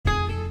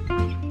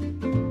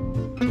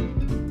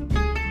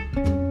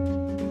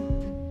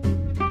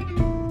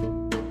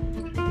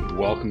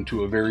welcome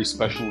to a very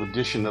special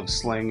edition of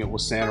Slaying It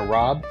with Santa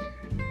Rob.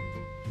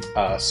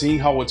 Seeing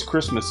how it's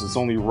Christmas, it's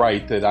only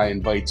right that I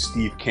invite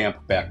Steve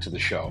Camp back to the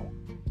show.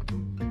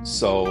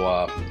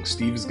 So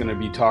Steve is going to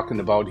be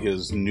talking about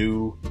his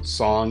new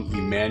song,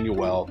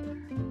 Immanuel,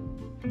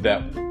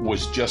 that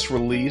was just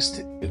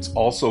released. It's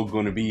also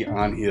going to be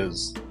on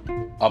his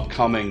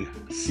upcoming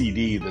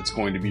CD that's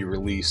going to be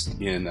released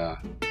in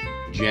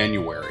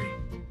January.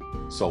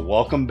 So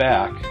welcome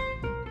back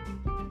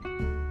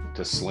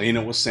to Slaying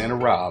It with Santa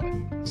Rob,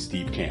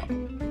 Steve Camp.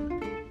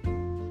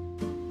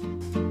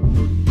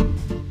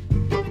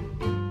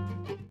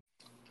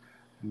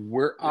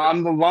 We're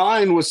on the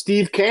line with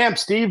Steve Camp.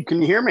 Steve,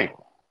 can you hear me?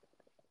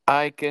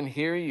 I can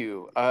hear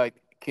you.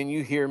 Can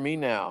you hear me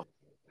now?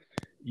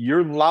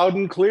 You're loud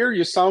and clear.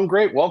 You sound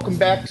great. Welcome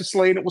back to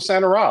Slaying It with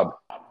Santa Rob.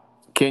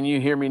 Can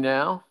you hear me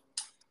now?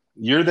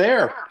 You're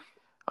there.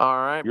 All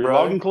right, You're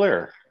brother. loud and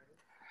clear.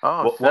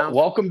 Oh,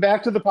 welcome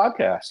back to the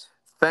podcast.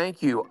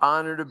 Thank you.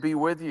 Honor to be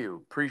with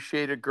you.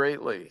 Appreciate it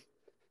greatly.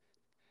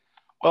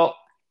 Well,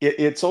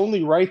 it's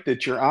only right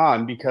that you're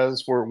on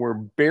because we're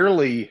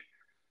barely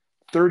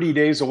 30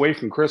 days away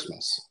from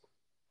Christmas.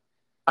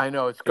 I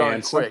know it's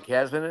gone quick,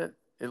 hasn't it?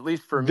 At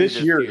least for me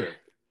this year.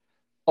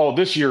 Oh,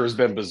 this year has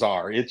been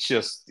bizarre. It's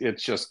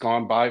just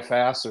gone by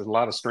fast. There's a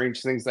lot of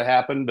strange things that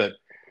happen, but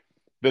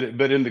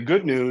in the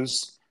good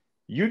news,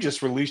 you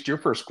just released your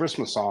first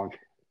Christmas song.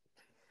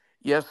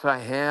 Yes, I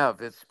have.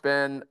 It's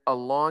been a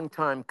long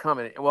time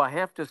coming. Well, I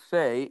have to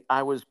say,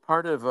 I was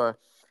part of a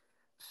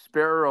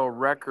Sparrow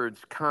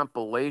Records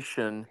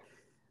compilation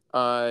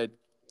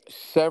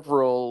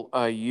several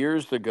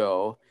years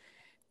ago,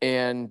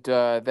 and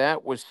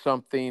that was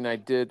something I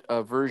did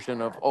a version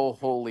of "Oh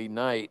Holy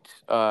Night"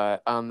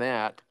 on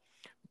that.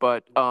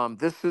 But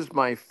this is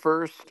my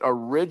first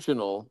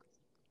original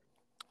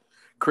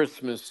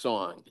Christmas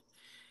song.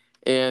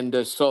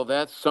 And so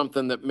that's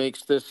something that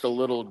makes this a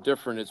little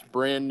different. It's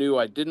brand new.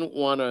 I didn't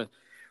want to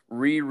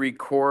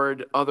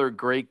re-record other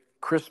great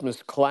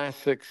Christmas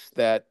classics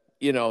that,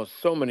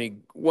 so many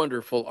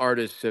wonderful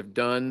artists have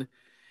done.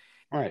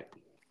 Right.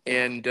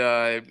 And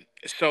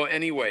so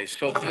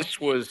this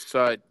was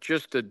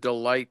just a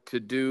delight to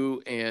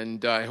do,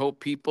 and I hope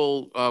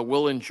people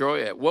will enjoy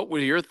it. What were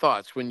your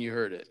thoughts when you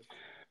heard it?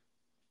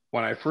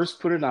 When I first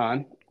put it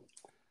on,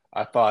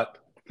 I thought,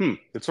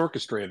 it's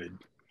orchestrated.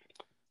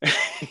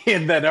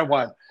 And then I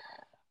went,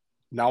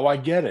 now I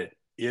get it.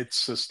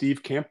 It's a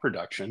Steve Camp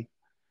production.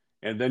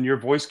 And then your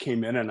voice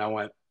came in and I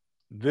went,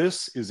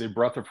 this is a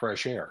breath of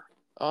fresh air.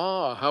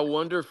 Oh, how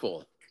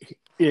wonderful.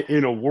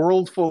 In a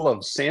world full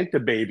of Santa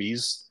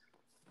babies,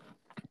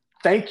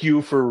 thank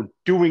you for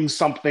doing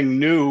something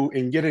new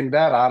and getting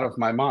that out of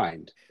my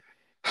mind.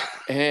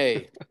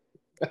 Hey,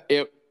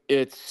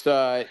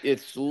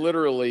 it's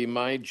literally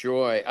my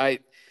joy.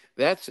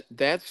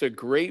 That's a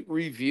great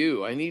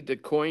review. I need to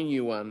coin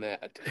you on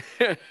that.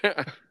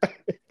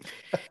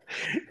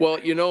 Well,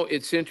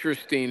 it's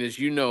interesting, as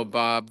you know,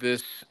 Bob,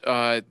 this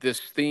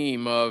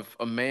theme of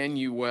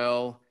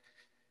Immanuel,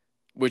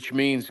 which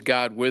means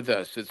God with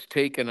us. It's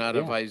taken out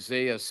of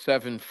Isaiah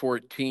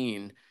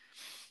 7:14,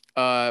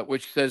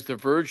 which says, "The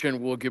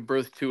virgin will give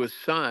birth to a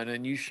son,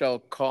 and you shall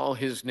call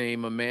his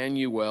name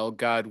Immanuel,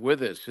 God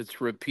with us." It's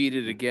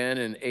repeated again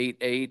in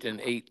 8:8 and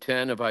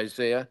 8:10 of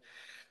Isaiah.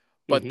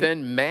 But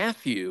then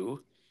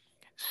Matthew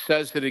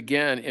says it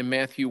again in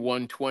Matthew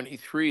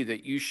 1:23,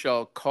 that you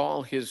shall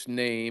call his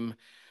name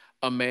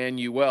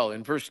Immanuel.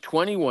 In verse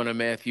 21 of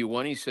Matthew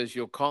 1, he says,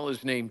 you'll call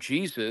his name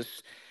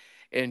Jesus.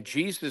 And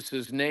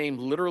Jesus's name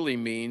literally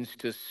means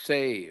to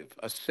save,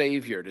 a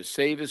savior, to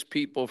save his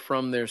people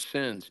from their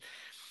sins.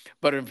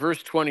 But in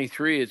verse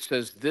 23, it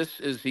says, this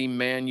is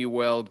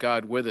Immanuel,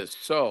 God with us.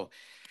 So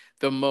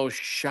the most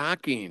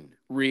shocking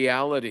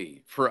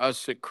reality for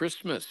us at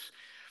Christmas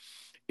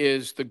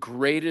is the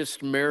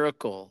greatest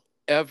miracle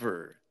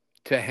ever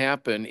to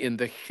happen in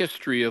the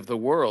history of the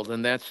world.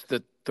 And that's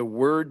that the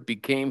Word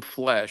became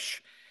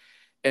flesh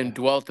and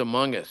dwelt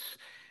among us,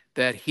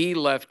 that he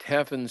left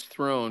heaven's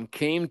throne,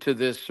 came to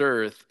this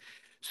earth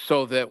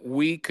so that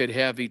we could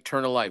have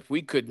eternal life.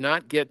 We could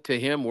not get to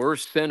him. We're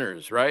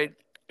sinners, right?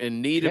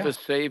 In need of a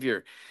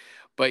savior.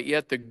 But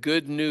yet the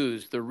good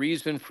news, the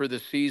reason for the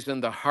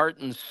season, the heart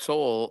and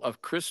soul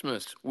of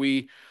Christmas,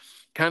 we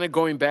kind of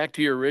going back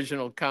to your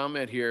original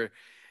comment here,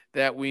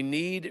 that we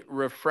need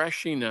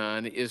refreshing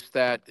on is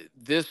that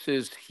this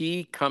is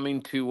he coming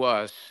to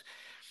us,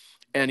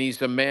 and he's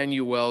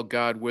Immanuel,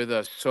 God with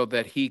us, so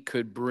that he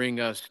could bring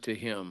us to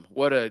him.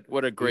 What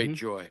a great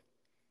joy.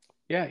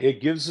 Yeah,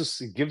 it gives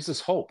us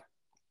hope.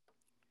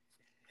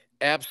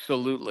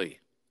 Absolutely.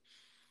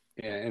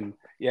 And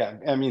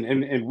I mean,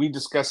 and we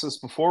discussed this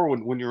before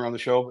when you were on the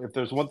show. If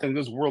there's one thing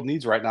this world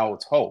needs right now,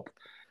 it's hope.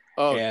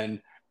 Oh,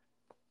 and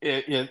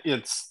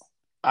it's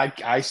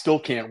I still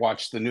can't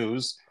watch the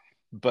news,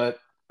 but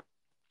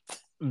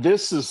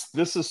this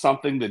is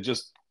something that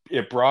just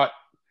it brought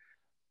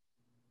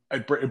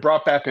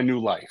back a new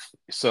life.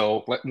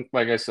 So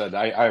like I said,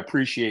 I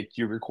appreciate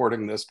you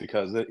recording this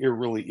because it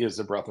really is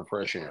a breath of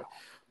fresh air.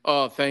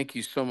 Oh, thank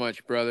you so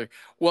much, brother.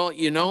 Well,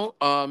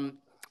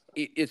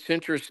 it's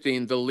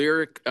interesting, the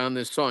lyric on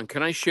this song.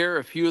 Can I share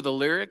a few of the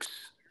lyrics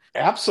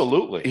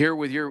Absolutely. here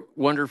with your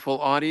wonderful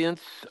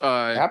audience?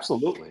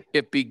 Absolutely.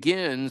 It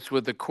begins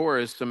with the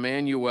chorus,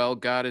 Immanuel,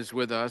 God is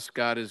with us,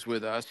 God is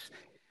with us.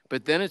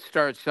 But then it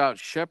starts out,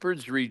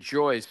 shepherds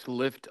rejoice,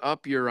 lift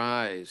up your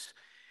eyes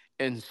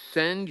and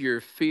send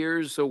your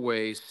fears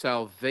away,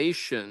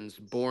 salvation's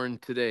born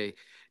today.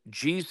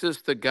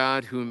 Jesus, the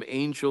God whom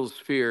angels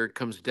fear,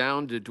 comes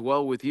down to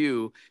dwell with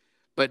you,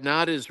 but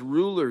not as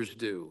rulers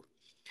do.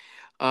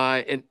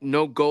 And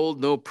no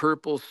gold, no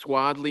purple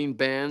swaddling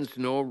bands,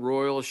 no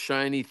royal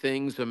shiny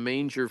things. A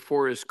manger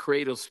for his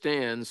cradle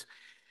stands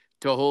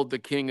to hold the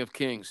King of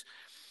Kings.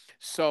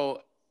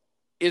 So,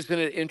 isn't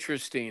it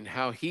interesting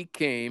how he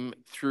came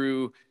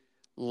through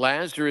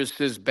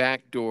Lazarus's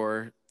back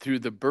door, through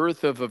the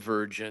birth of a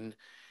virgin,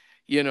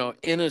 in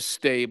a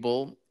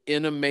stable,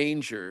 in a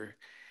manger,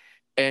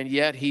 and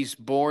yet he's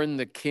born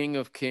the King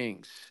of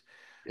Kings.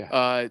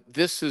 Yeah.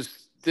 This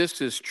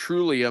is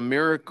truly a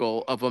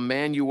miracle of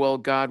Emmanuel,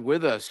 God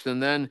with us.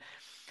 And then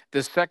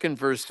the second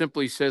verse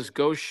simply says,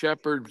 "Go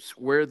shepherds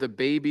where the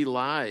baby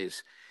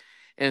lies,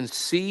 and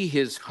see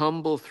his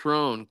humble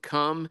throne.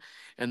 Come,"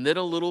 and then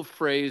a little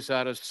phrase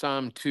out of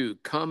Psalm 2,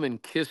 "Come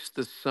and kiss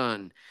the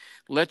Son.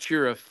 Let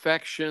your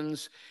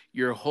affections,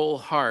 your whole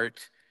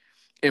heart,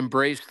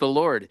 embrace the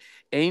Lord."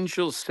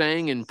 Angels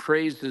sang and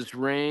praises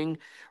rang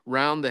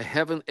round the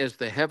heaven as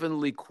the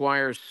heavenly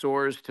choir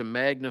soars to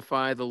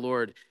magnify the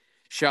Lord.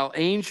 Shall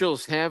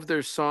angels have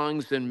their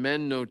songs and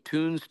men know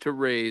tunes to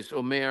raise?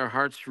 Oh, may our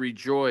hearts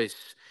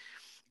rejoice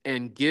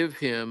and give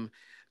him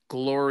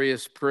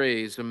glorious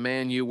praise.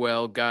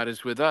 Emmanuel, God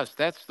is with us.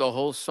 That's the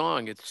whole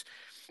song. It's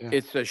Yeah.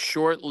 it's a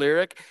short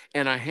lyric,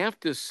 and I have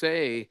to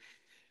say,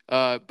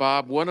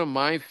 Bob, one of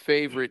my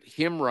favorite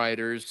hymn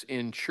writers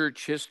in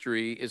church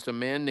history is a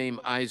man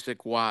named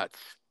Isaac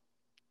Watts.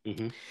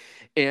 Hmm.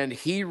 And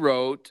he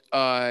wrote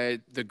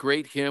the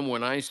great hymn,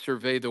 "When I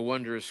Survey the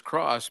Wondrous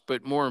Cross,"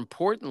 but more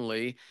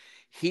importantly,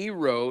 he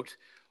wrote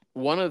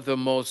one of the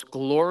most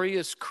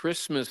glorious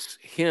Christmas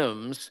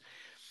hymns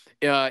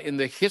in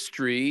the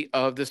history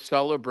of the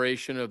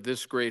celebration of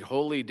this great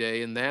holy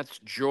day, and that's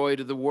 "Joy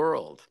to the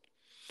World."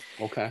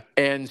 Okay.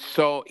 And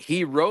so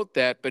he wrote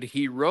that, but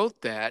he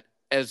wrote that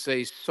as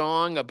a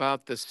song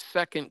about the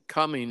second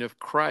coming of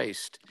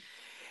Christ.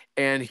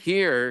 And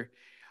here,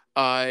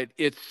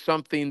 it's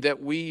something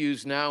that we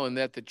use now and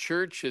that the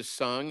church has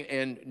sung,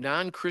 and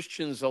non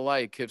Christians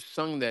alike have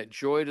sung that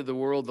 "Joy to the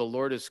World, the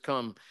Lord has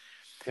come."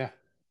 Yeah.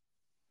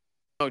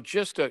 Oh,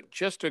 just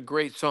a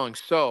great song.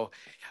 So,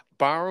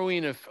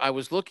 borrowing, if I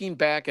was looking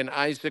back in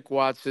Isaac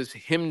Watts's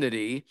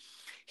hymnody,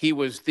 he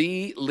was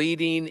the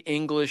leading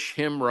English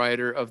hymn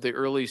writer of the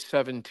early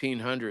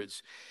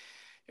 1700s.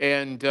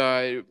 And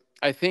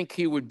I think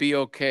he would be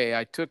okay.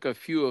 I took a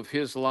few of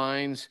his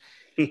lines,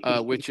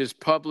 which is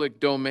public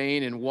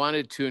domain, and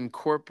wanted to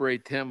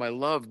incorporate them. I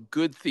love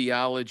good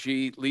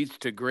theology, leads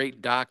to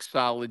great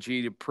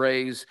doxology, to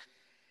praise.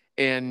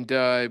 And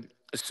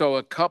so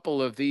a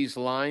couple of these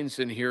lines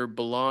in here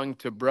belong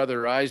to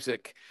Brother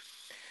Isaac.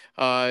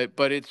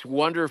 But it's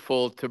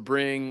wonderful to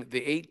bring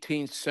the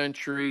 18th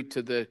century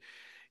to the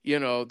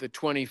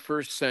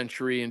 21st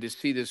century, and to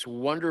see this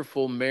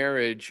wonderful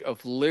marriage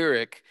of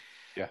lyric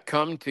Yeah.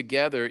 come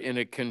together in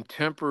a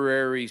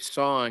contemporary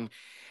song.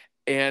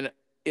 And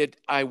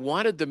I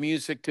wanted the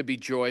music to be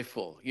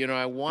joyful. I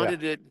Yeah.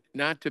 wanted it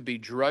not to be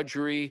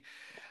drudgery.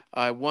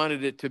 I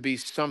wanted it to be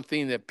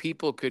something that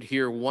people could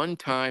hear one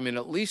time, and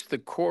at least the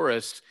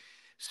chorus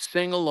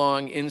sing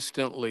along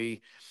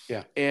instantly.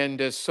 Yeah.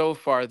 And so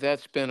far,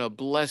 that's been a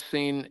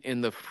blessing in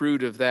the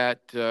fruit of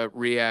that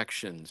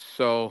reaction.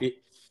 So,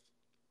 It,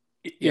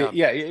 yeah.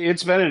 yeah.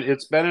 It's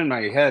been in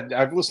my head.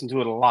 I've listened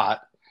to it a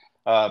lot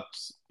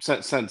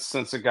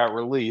since it got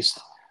released.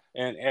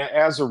 And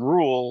as a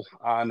rule,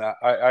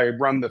 I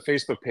run the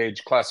Facebook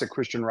page Classic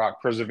Christian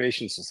Rock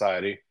Preservation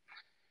Society,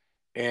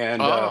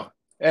 and uh, Oh,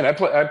 and I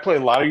play a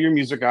lot of your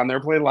music on there.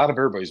 Play a lot of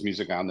everybody's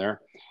music on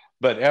there.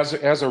 But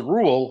as a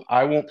rule,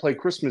 I won't play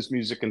Christmas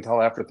music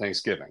until after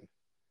Thanksgiving.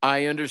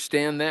 I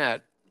understand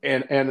that.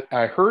 And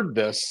I heard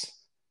this,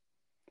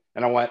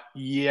 and I went,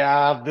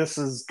 yeah, this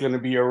is going to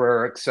be a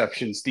rare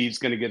exception. Steve's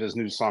going to get his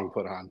new song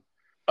put on.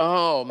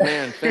 Oh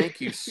man,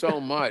 thank you so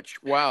much.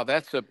 Wow,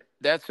 that's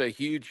a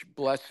huge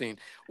blessing.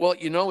 Well,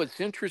 it's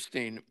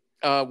interesting.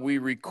 We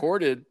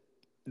recorded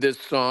this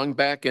song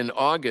back in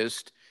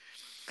August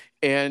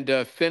and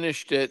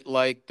finished it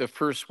like the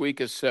first week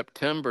of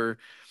September.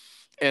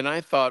 And I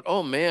thought,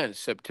 oh man,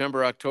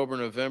 September, October,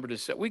 November,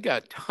 December, we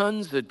got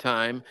tons of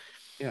time.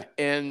 Yeah.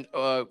 And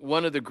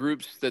one of the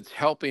groups that's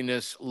helping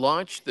us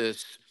launch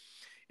this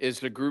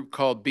is a group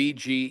called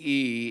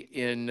BGE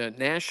in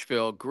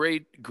Nashville.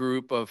 Great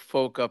group of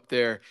folk up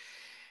there.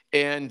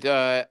 And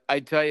I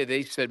tell you,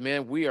 they said,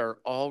 man, we are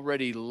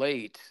already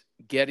late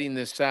getting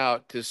this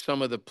out to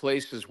some of the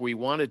places we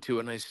wanted to.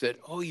 And I said,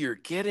 oh, you're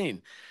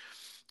kidding.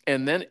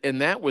 And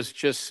that was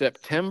just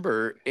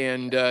September.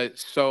 And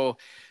so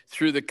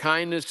through the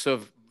kindness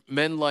of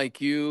men like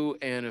you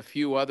and a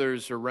few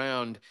others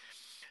around,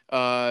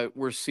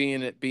 We're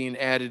seeing it being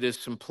added as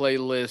some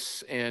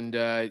playlists. And,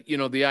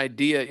 the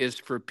idea is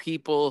for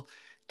people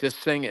to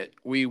sing it.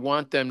 We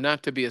want them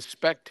not to be a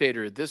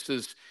spectator. This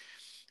is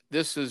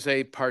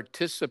a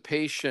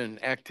participation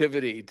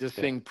activity to Yeah.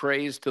 sing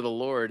praise to the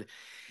Lord.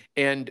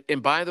 And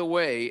by the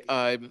way,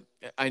 I'm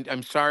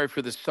sorry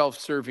for the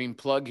self-serving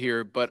plug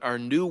here, but our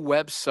new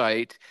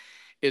website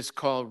is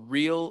called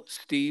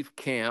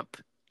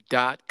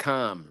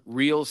realstevecamp.com.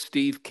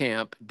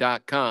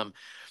 Realstevecamp.com.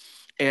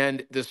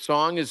 And the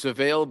song is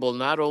available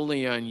not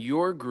only on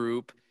your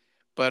group,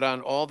 but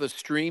on all the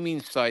streaming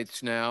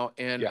sites now.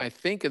 And Yeah. I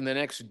think in the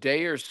next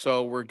day or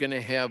so, we're going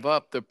to have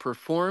up the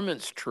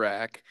performance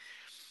track.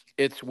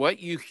 It's what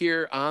you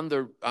hear on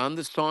the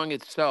song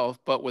itself,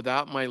 but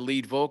without my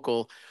lead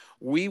vocal.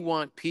 We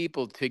want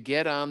people to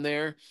get on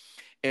there,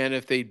 and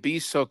if they'd be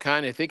so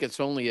kind, I think it's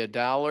only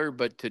 $1,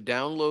 but to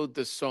download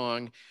the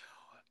song,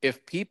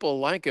 if people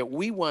like it,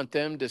 we want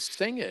them to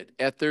sing it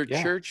at their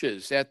Yeah.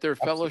 churches, at their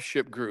Absolutely.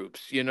 fellowship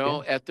groups,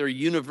 Yeah. at their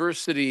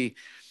university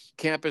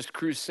campus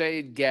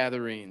crusade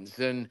gatherings,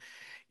 and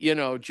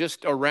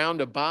just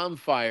around a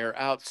bonfire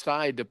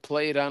outside to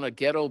play it on a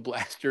ghetto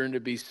blaster and to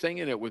be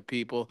singing it with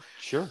people.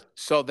 Sure.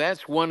 So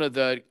that's one of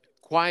the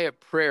quiet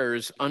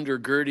prayers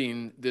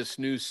undergirding this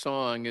new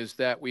song, is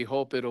that we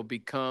hope it'll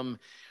become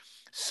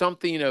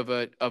something of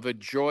a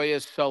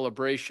joyous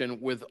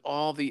celebration with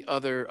all the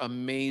other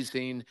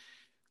amazing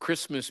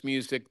Christmas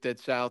music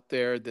that's out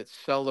there that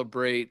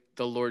celebrate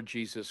the Lord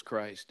Jesus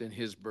Christ and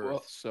his birth.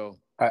 Well, So,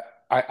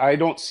 I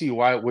don't see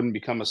why it wouldn't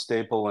become a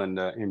staple in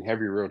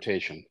heavy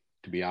rotation.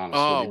 To be honest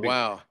with oh, you,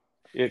 wow.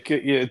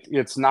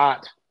 it's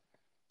not,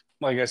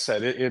 like I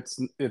said,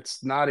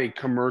 it's not a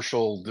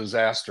commercial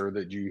disaster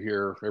that you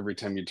hear every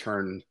time you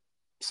turn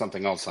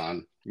something else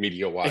on,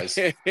 media wise.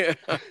 I hear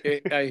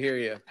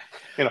you.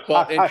 You know,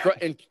 Well,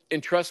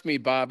 and trust me,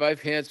 Bob,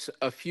 I've had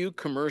a few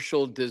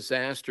commercial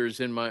disasters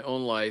in my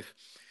own life.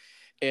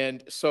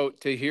 And so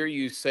to hear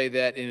you say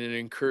that in an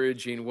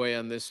encouraging way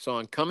on this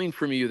song, coming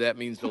from you, that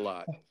means a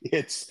lot.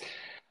 it's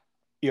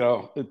you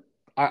know,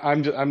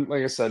 I'm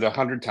like I said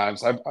 100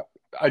 times. I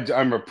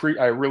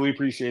really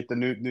appreciate the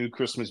new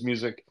Christmas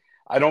music.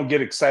 I don't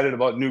get excited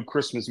about new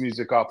Christmas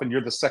music often.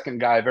 You're the second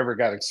guy I've ever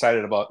got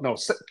excited about. No,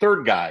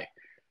 third guy.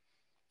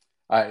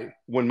 I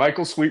When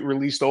Michael Sweet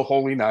released "Oh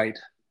Holy Night,"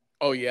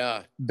 Oh,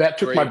 yeah. that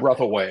took my Great, breath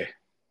away.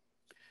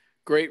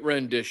 great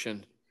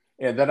rendition.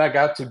 And then I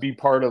got to be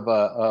part of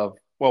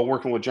well,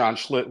 working with John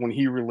Schlitt when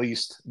he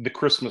released the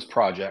Christmas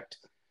Project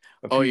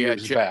a Oh, few yeah.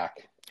 years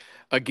back.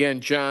 Again,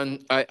 John,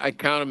 I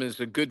count him as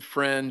a good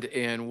friend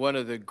and one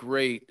of the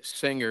great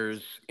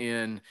singers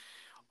in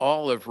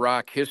all of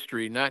rock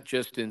history, not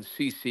just in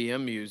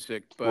CCM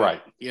music, but,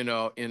 Right. in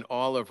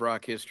all of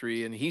rock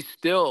history. And he's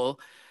still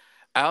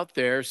out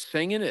there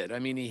singing it. I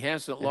mean, he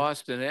hasn't Yeah.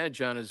 lost an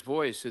edge on his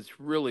voice. It's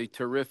really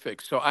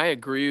terrific. So I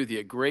agree with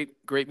you.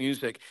 Great, great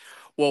music.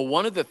 Well,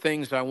 one of the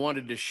things I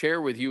wanted to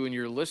share with you and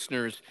your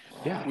listeners,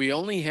 Yeah. we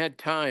only had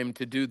time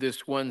to do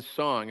this one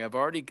song. I've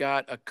already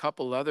got a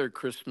couple other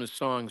Christmas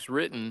songs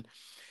written,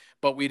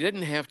 but we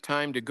didn't have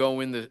time to go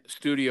in the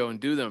studio and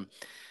do them.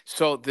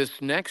 So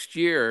this next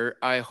year,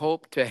 I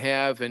hope to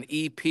have an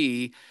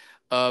EP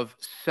of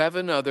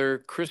 7 other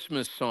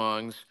Christmas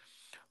songs,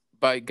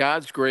 by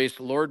God's grace,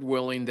 Lord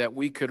willing, that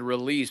we could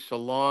release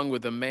along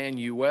with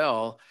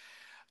Immanuel,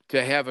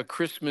 to have a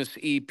Christmas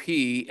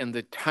EP. And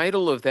the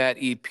title of that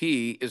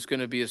EP is going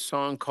to be a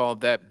song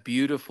called That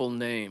Beautiful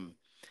Name.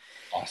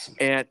 Awesome.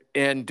 And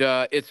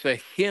it's a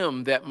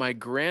hymn that my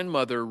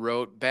grandmother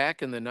wrote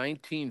back in the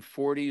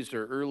 1940s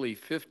or early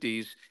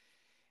 50s.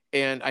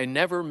 And I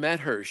never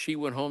met her. She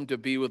went home to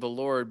be with the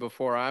Lord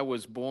before I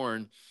was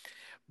born.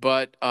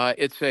 But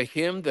it's a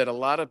hymn that a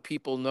lot of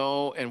people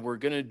know, and we're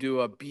going to do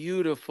a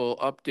beautiful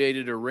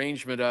updated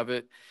arrangement of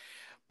it.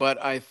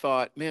 But I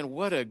thought, man,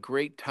 what a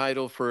great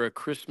title for a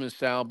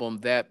Christmas album,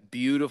 That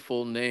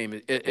Beautiful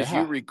Name. As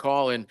you Yeah.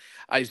 recall in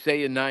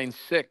Isaiah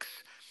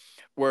 9:6,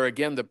 where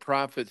again the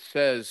prophet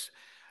says,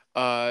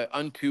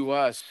 unto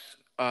us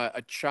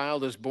a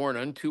child is born,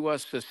 unto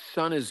us a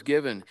son is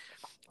given,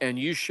 and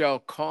you shall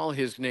call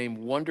his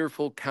name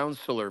Wonderful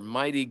Counselor,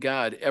 Mighty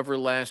God,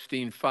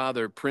 Everlasting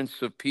Father,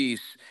 Prince of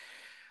Peace.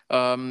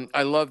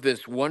 I love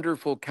this,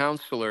 Wonderful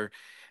Counselor.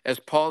 As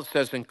Paul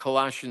says in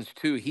Colossians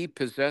 2, he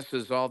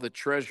possesses all the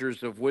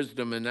treasures of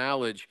wisdom and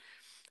knowledge.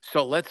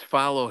 So let's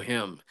follow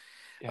him.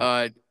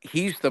 Yeah.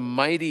 He's the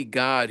mighty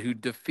God who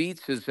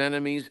defeats his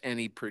enemies and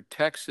he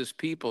protects his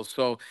people.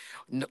 So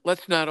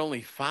let's not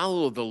only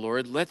follow the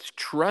Lord, let's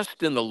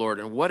trust in the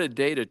Lord. And what a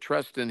day to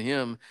trust in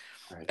him.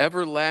 Right.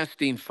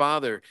 Everlasting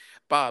Father.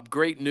 Bob,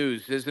 great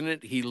news, isn't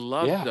it? He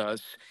loves Yeah.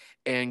 us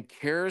and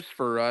cares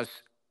for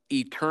us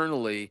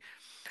eternally.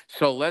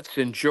 So let's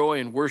enjoy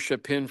and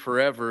worship him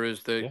forever,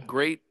 as the Yeah.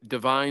 great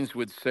divines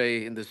would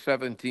say in the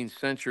 17th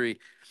century.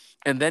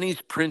 And then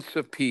he's Prince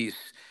of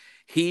Peace.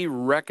 He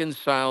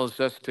reconciles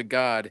us to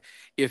God.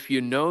 If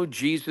you know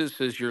Jesus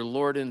as your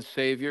Lord and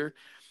Savior,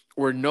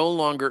 we're no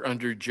longer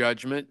under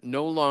judgment,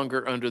 no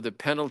longer under the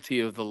penalty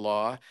of the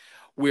law.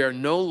 We are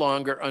no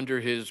longer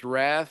under his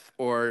wrath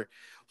or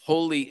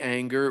holy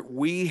anger.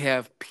 We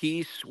have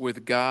peace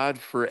with God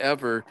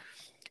forever.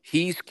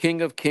 He's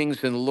King of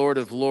Kings and Lord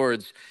of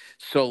Lords.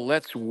 So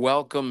let's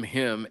welcome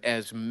him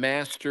as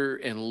Master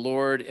and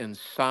Lord and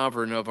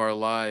Sovereign of our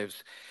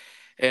lives.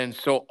 And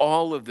so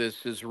all of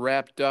this is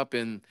wrapped up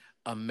in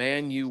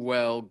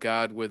Immanuel,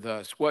 God with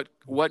us. What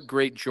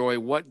great joy,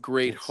 what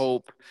great It's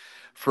hope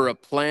for a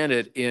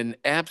planet in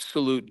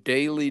absolute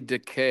daily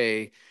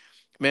decay.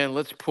 Man,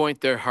 let's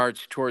point their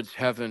hearts towards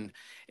heaven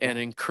yeah, and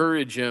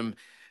encourage them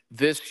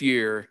this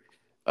year.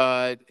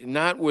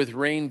 Not with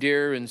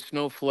reindeer and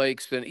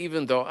snowflakes, and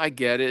even though I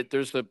get it,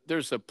 there's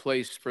a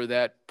place for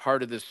that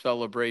part of the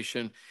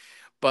celebration,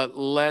 but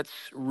let's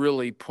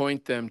really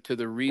point them to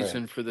the right.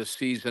 reason for the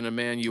season,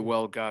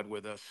 Emmanuel, God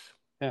with us.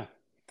 Yeah,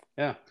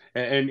 yeah.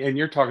 And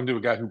you're talking to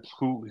a guy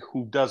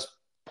who does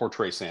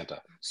portray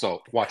Santa.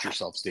 So watch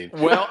yourself, Steve.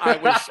 Well, I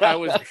was,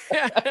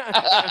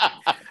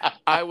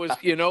 I was,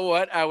 you know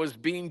what? I was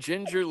being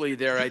gingerly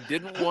there. I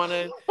didn't want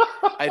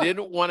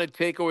to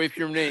take away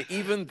from your name,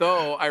 even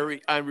though I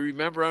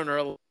remember on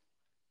our.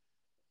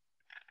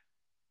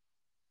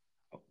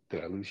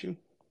 Did I lose you?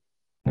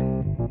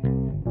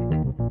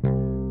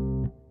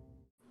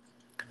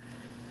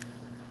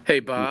 Hey,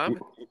 Bob,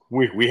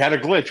 We had a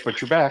glitch,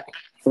 but you're back.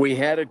 we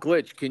had a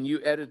glitch. Can you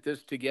edit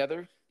this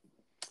together?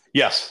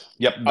 Yes.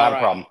 Yep. All Not a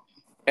right. problem.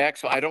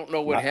 Excellent. I don't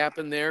know what Not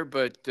happened there,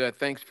 but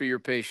thanks for your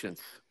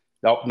patience.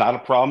 Nope. Not a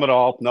problem at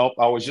all. Nope.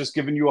 I was just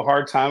giving you a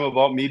hard time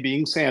about me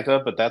being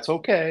Santa, but that's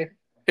okay.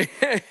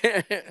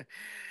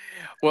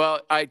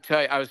 Well, I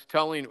tell you, I was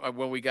telling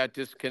when we got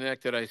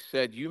disconnected, I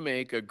said you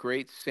make a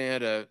great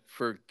Santa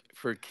for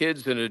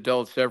kids and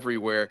adults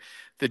everywhere.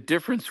 The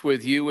difference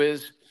with you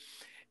is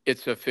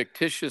it's a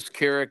fictitious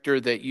character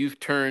that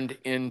you've turned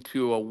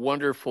into a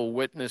wonderful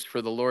witness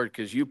for the Lord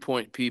because you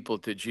point people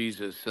to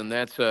Jesus, and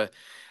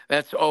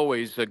that's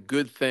always a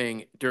good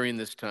thing during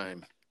this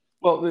time.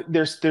 Well,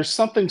 there's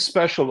something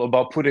special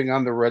about putting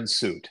on the red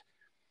suit.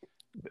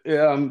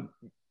 Um,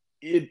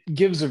 it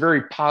gives a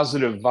very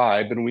positive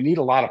vibe, and we need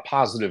a lot of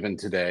positive in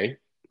today.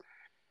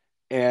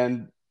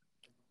 And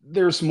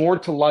there's more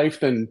to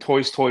life than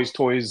toys, toys,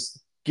 toys.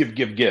 Give,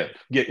 give, give.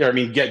 Get. I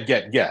mean, get,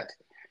 get.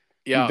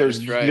 Yeah, that's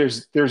There's right.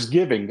 there's there's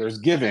giving. There's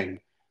giving,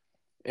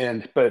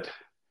 and but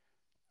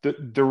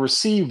the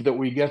receive that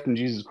we get from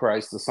Jesus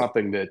Christ is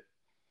something that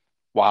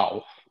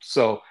wow.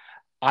 So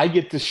I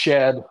get to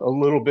shed a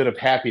little bit of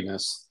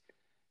happiness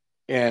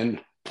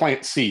and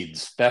plant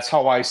seeds. That's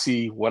how I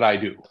see what I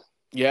do.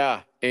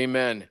 Yeah,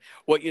 amen.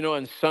 Well,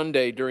 on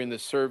Sunday during the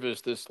service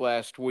this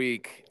last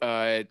week,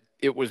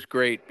 it was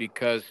great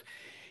because,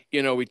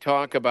 we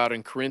talk about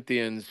in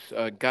Corinthians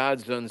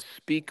God's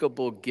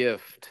unspeakable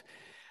gift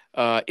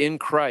in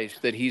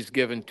Christ that He's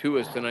given to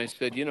us. And I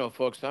said,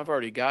 folks, I've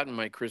already gotten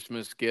my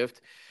Christmas gift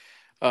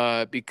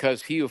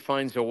because he who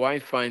finds a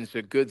wife finds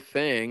a good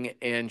thing,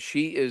 and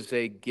she is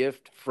a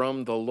gift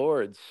from the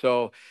Lord.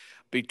 So,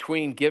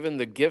 between given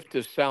the gift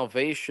of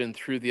salvation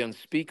through the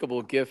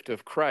unspeakable gift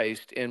of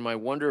Christ and my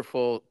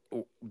wonderful,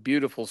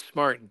 beautiful,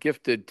 smart,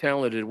 gifted,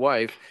 talented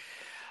wife,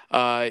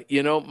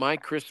 my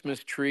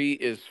Christmas tree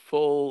is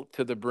full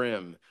to the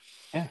brim.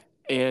 Yeah.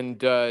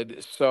 And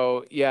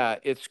so, yeah,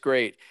 it's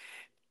great.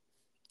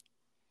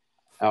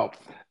 Now,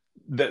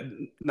 that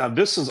now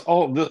this is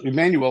all.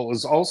 Emmanuel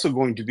is also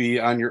going to be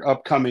on your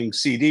upcoming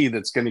CD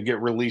that's going to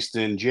get released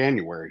in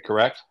January.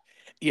 Correct?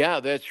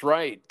 Yeah, that's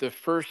right. The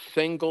first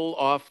single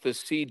off the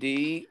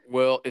CD,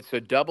 well, it's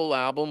a double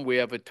album. We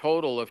have a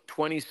total of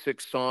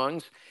 26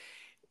 songs.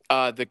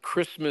 The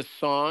Christmas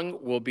song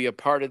will be a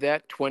part of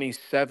that,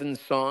 27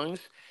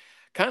 songs,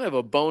 kind of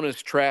a bonus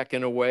track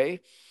in a way.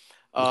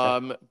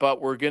 Okay.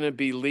 But we're going to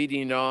be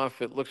leading off,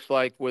 it looks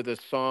like, with a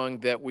song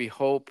that we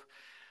hope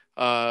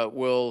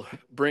will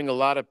bring a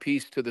lot of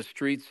peace to the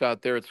streets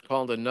out there. It's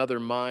called Another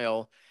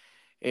Mile.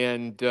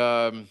 And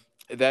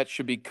that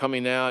should be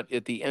coming out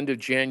at the end of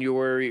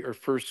January or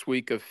first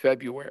week of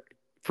February.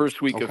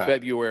 First week of Okay.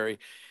 February,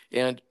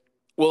 and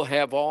we'll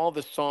have all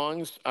the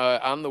songs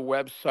on the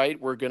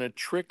website. We're going to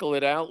trickle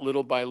it out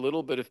little by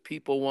little, but if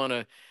people want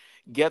to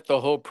get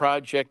the whole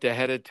project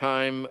ahead of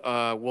time,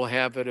 we'll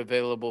have it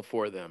available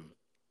for them.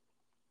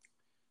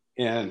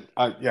 And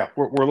yeah,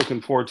 we're looking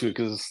forward to it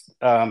because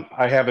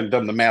I haven't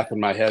done the math in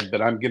my head,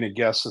 but I'm going to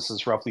guess this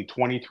is roughly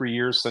 23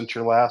 years since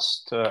your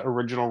last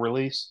original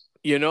release.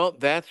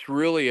 That's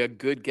really a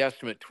good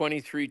guesstimate,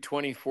 23,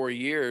 24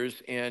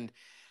 years. And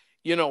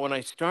when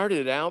I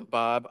started out,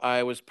 Bob,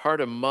 I was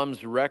part of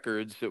Mum's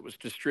Records. It was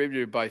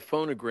distributed by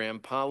Phonogram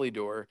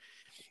Polydor,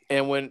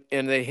 and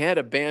they had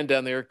a band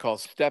down there called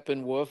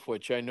Steppenwolf,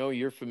 which I know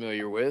you're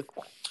familiar with,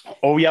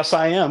 Oh, yes,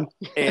 I am.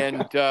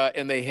 and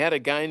they had a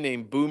guy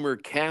named Boomer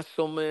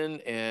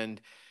Castleman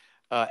and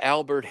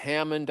Albert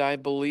Hammond, I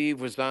believe,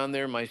 was on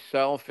there.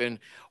 Myself, and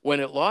when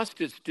it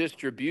lost its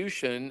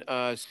distribution,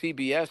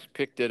 CBS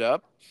picked it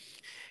up,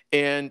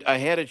 and I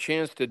had a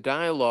chance to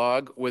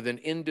dialogue with an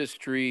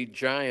industry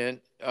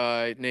giant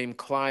named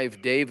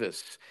Clive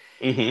Davis.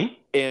 Hmm.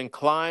 And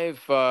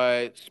Clive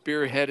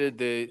spearheaded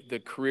the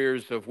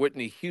careers of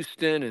Whitney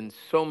Houston and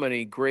so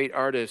many great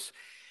artists.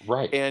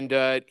 Right.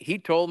 And he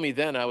told me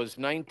then, I was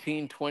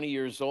 19, 20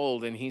 years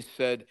old, and he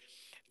said,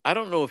 I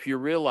don't know if you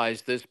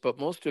realize this, but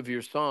most of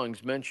your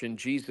songs mention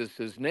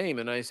Jesus's name.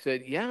 And I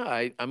said,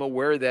 yeah, I'm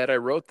aware of that. I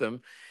wrote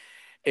them.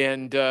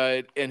 And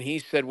he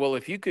said, well,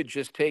 if you could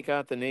just take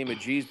out the name of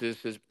Jesus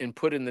and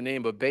put in the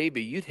name of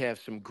baby, you'd have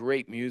some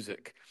great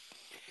music.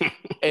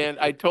 And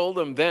I told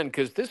him then,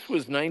 because this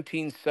was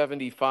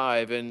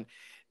 1975, and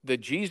the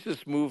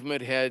Jesus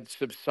movement had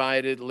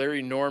subsided.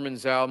 Larry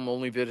Norman's album,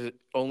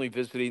 Only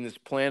Visiting This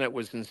Planet,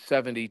 was in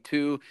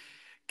 72.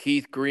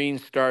 Keith Green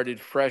started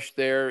fresh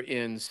there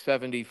in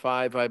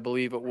 75, I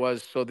believe it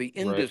was. So the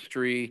Right.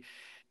 industry,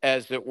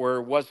 as it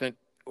were, wasn't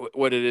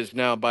what it is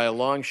now by a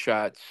long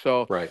shot.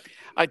 So Right.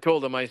 I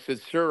told him, I said,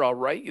 sir, I'll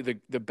write you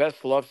the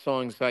best love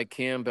songs I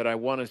can, but I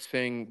want to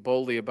sing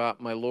boldly about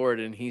my Lord.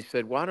 And he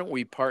said, why don't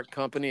we part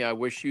company? I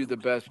wish you the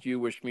best. You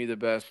wish me the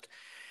best.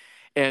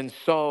 And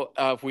so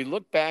if we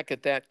look back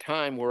at that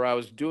time where I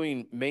was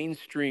doing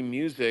mainstream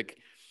music,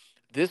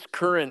 this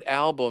current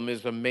album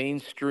is a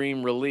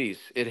mainstream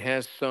release. It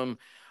has some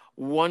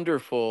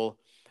wonderful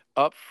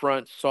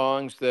upfront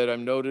songs that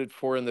I'm noted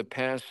for in the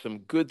past, some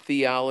good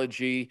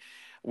theology.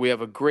 We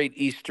have a great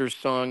Easter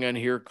song on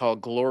here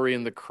called Glory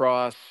in the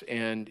Cross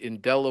and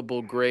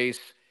Indelible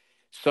Grace.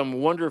 Some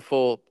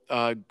wonderful,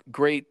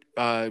 great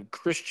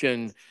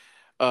Christian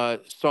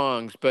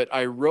songs. But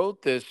I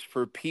wrote this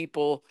for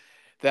people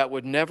that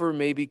would never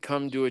maybe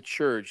come to a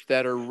church,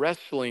 that are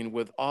wrestling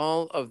with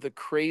all of the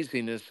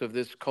craziness of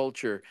this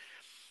culture.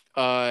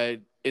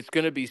 It's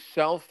going to be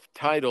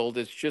self-titled.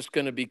 It's just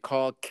going to be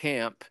called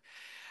Camp,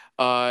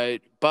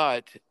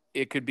 but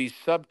it could be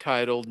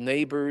subtitled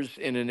Neighbors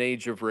in an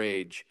Age of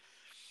Rage.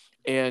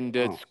 And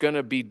Oh. it's going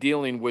to be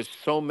dealing with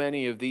so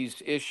many of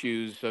these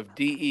issues of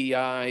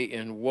DEI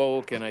and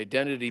woke and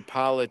identity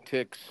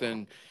politics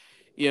and,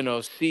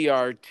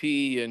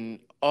 CRT and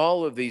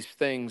all of these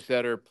things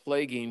that are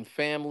plaguing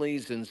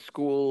families and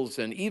schools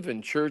and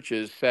even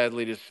churches,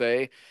 sadly to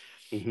say,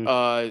 Hmm.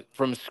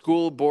 from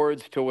school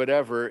boards to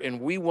whatever. And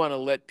we want to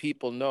let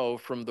people know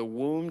from the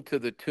womb to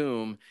the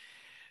tomb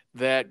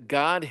that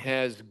God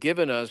has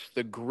given us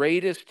the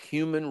greatest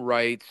human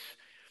rights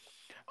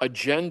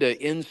agenda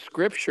in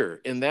Scripture.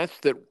 And that's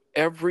that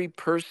every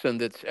person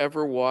that's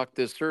ever walked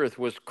this earth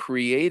was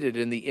created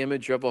in the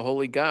image of a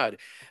holy God.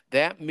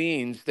 That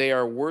means they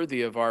are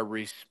worthy of our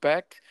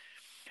respect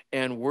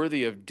and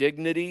worthy of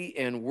dignity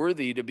and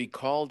worthy to be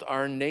called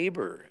our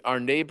neighbor. Our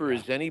neighbor Yeah.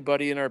 is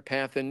anybody in our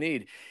path in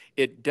need.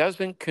 It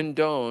doesn't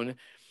condone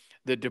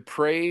the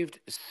depraved,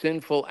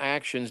 sinful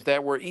actions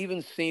that were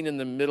even seen in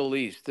the Middle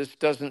East. This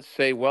doesn't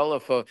say, well,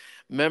 if a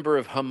member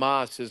of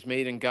Hamas is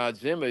made in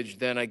God's image,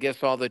 then I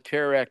guess all the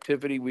terror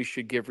activity we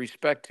should give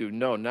respect to.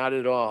 No, not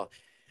at all.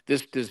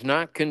 This does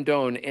not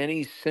condone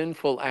any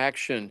sinful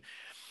action.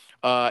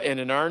 And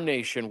in our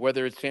nation,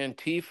 whether it's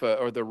Antifa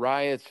or the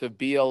riots of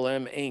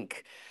BLM Inc.,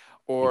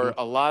 Hmm. or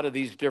a lot of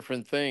these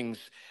different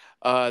things,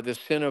 the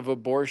sin of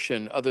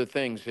abortion, other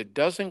things. It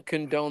doesn't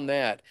condone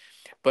that,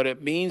 but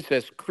it means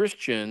as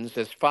Christians,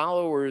 as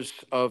followers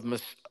of,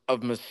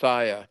 of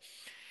Messiah,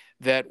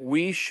 that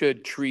we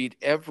should treat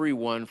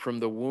everyone from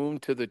the womb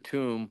to the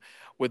tomb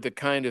with the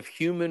kind of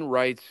human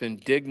rights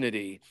and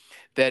dignity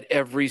that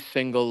every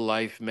single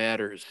life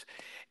matters.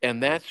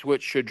 And Right. that's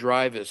what should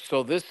drive us.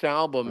 So this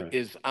album Right.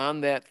 is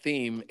on that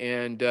theme.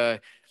 And,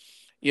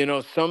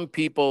 some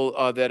people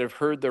that have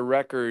heard the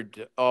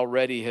record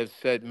already have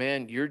said,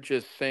 man, you're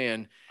just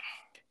saying,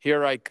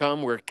 here I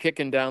come. We're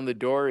kicking down the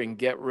door and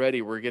get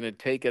ready. We're going to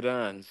take it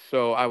on.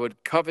 So I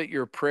would covet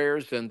your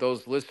prayers and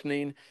those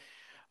listening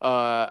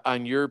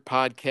on your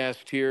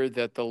podcast here,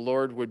 that the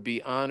Lord would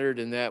be honored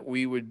and that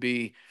we would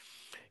be,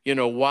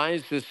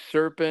 wise as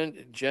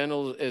serpent,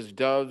 gentle as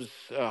doves,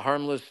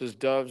 harmless as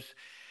doves,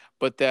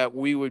 but that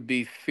we would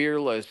be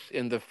fearless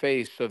in the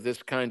face of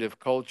this kind of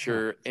Yeah.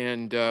 culture.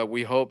 And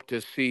we hope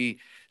to see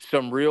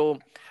some real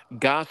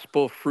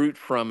gospel fruit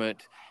from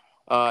it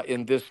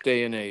in this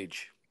day and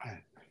age.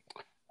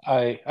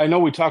 I know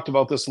we talked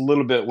about this a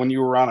little bit when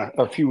you were on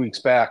a few weeks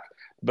back,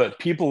 but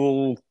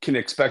people can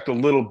expect a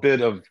little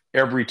bit of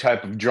every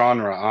type of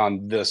genre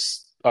on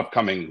this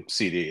upcoming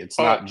CD. It's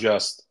Oh, not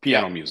just yeah.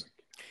 piano music.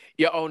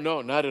 Yeah. Oh,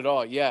 no, not at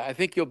all. Yeah. I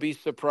think you'll be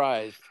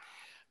surprised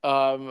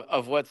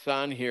of what's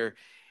on here.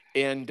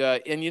 And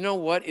you know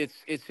what?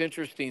 It's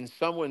interesting.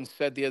 Someone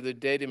said the other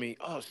day to me,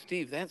 "Oh,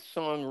 Steve, that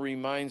song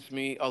reminds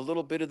me a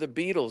little bit of the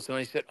Beatles." And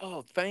I said,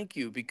 "Oh, thank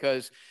you,"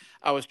 because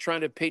I was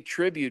trying to pay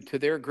tribute to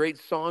their great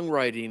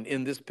songwriting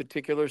in this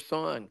particular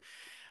song.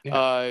 Yeah.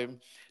 Uh,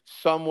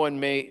 Someone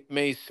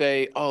may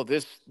say, "Oh,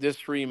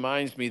 this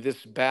reminds me,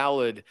 this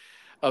ballad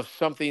of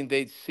something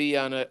they'd see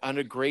on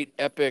a great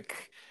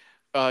epic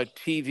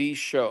TV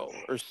show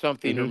or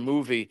something or Hmm.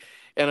 movie."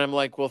 And I'm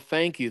like, well,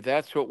 thank you.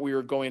 That's what we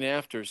were going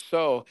after.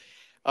 So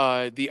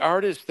the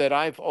artists that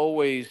I've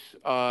always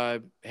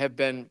have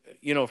been,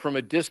 from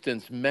a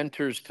distance,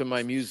 mentors to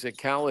my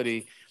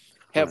musicality,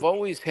 have Right.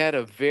 always had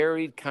a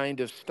varied kind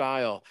of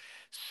style.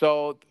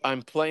 So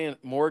I'm playing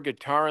more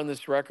guitar on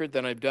this record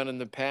than I've done in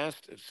the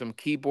past, some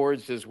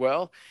keyboards as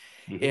well.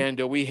 Hmm. And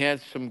we had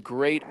some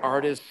great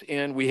artists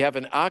in. We have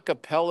an a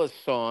cappella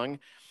song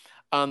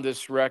on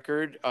this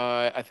record.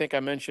 I think I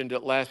mentioned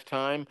it last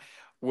time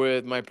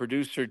with my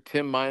producer,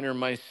 Tim Miner,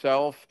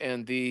 myself,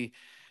 and the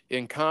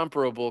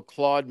incomparable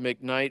Claude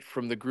McKnight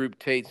from the group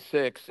Tate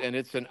Six. And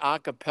it's an a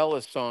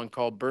cappella song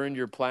called Burn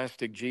Your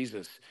Plastic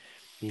Jesus.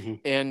 Hmm.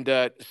 And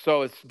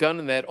so it's done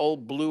in that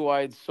old Blue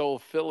Eyed Soul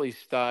Philly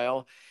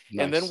style.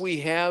 And then Nice.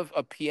 we have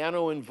a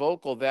piano and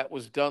vocal that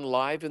was done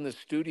live in the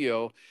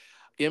studio,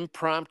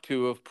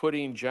 impromptu, of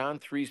putting John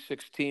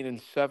 3:16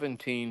 and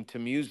 17 to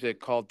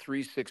music called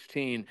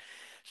 3:16.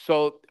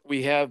 So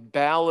we have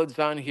ballads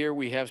on here.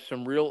 We have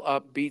some real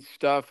upbeat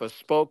stuff, a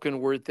spoken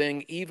word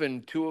thing.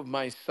 Even two of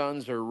my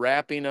sons are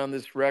rapping on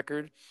this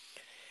record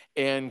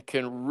and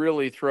can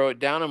really throw it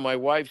down. And my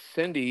wife,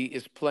 Cindy,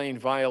 is playing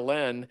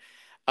violin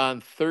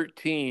on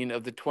 13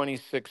 of the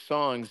 26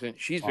 songs. And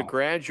she's a Wow.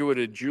 graduate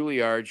of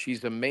Juilliard.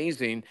 She's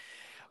amazing.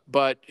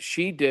 But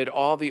she did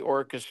all the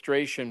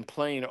orchestration,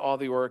 playing all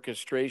the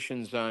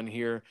orchestrations on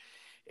here,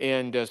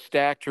 and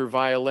stacked her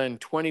violin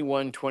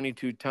 21,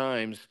 22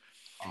 times.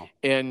 Wow.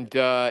 And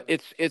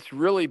it's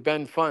really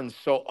been fun.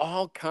 So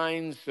all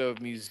kinds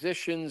of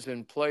musicians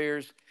and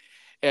players.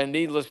 And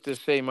needless to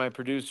say, my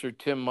producer,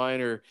 Tim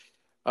Miner,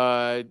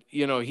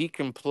 he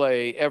can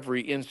play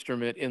every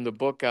instrument in the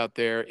book out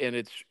there, and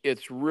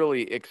it's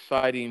really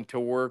exciting to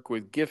work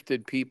with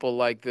gifted people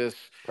like this.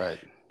 Right.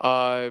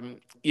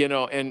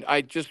 And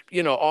I just,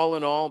 all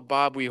in all,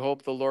 Bob, we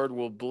hope the Lord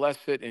will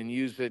bless it and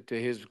use it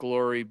to His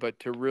glory, but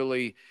to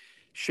really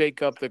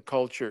shake up the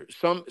culture.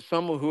 Some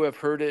who have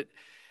heard it,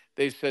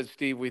 they said,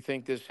 Steve, we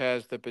think this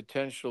has the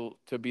potential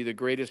to be the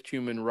greatest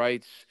human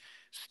rights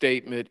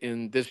statement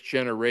in this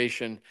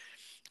generation.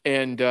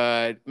 And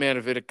man,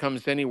 if it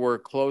comes anywhere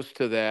close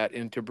to that,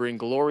 and to bring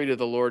glory to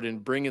the Lord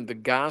and bringing the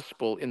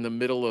gospel in the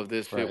middle of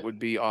this, it Right. would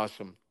be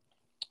awesome.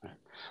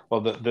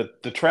 Well,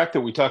 the track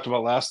that we talked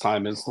about last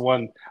time is the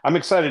one I'm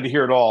excited to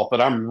hear it all,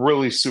 but I'm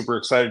really super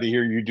excited to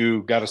hear you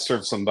do "Gotta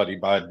Serve Somebody"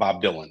 by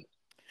Bob Dylan.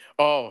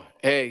 Oh,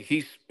 hey,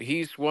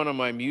 he's one of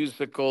my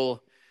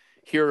musical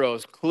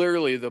heroes.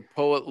 Clearly, the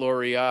poet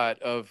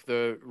laureate of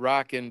the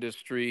rock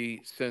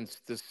industry since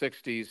the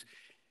 '60s.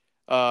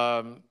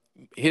 Um,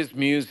 his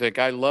music,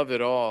 I love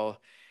it all.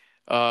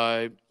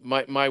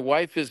 My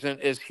wife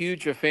isn't as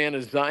huge a fan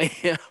as I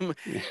am.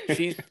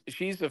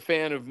 She's a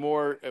fan of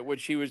more what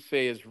she would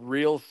say is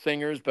real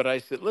singers. But I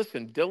said,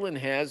 listen, Dylan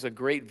has a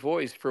great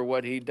voice for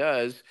what he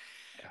does.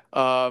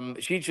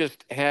 She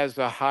just has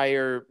a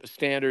higher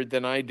standard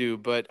than I do.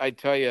 But I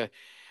tell you,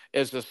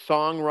 as a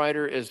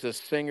songwriter, as a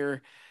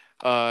singer,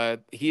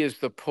 he is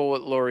the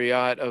poet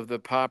laureate of the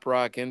pop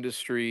rock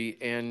industry,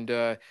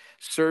 and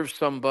serve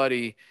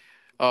somebody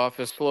off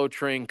a slow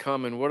train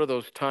coming. What are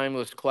those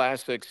timeless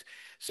classics?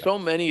 Yep. So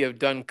many have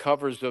done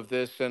covers of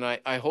this, and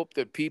I hope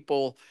that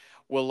people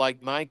will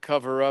like my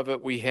cover of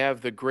it. We have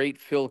the great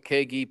Phil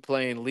Keaggy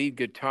playing lead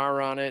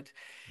guitar on it,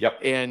 Yep.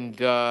 and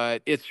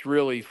it's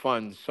really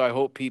fun. So I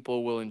hope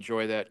people will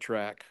enjoy that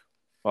track.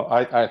 Well,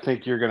 I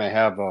think you're going to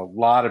have a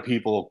lot of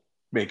people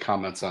make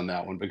comments on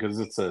that one because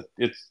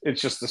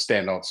it's just a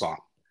standout song.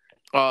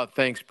 Oh,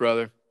 thanks,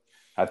 brother.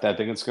 I think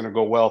it's going to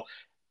go well.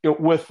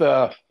 With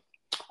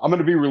I'm going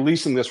to be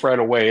releasing this right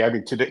away. I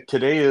mean,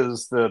 today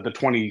is the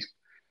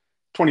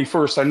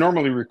 21st. I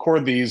normally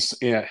record these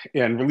and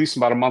release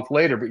them about a month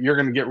later, but you're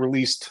going to get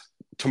released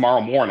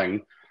tomorrow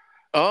morning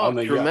Oh, on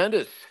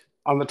tremendous.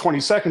 the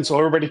 22nd, so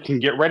everybody can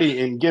get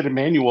ready and get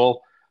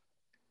Immanuel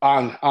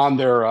on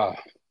their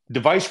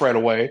device right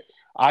away.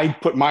 I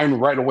put mine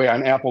right away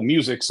on Apple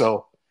Music,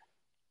 so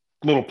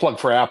little plug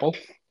for Apple.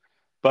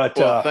 But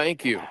Well,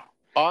 thank you.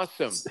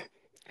 Awesome.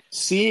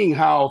 seeing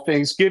how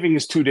Thanksgiving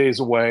is 2 days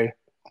away,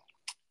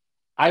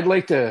 I'd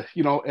like to,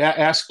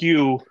 ask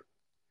you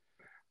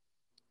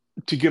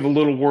to give a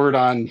little word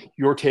on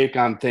your take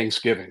on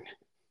Thanksgiving.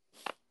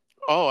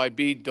 Oh, I'd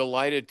be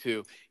delighted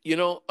to.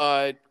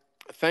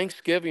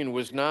 Thanksgiving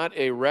was not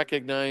a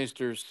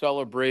recognized or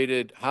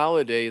celebrated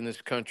holiday in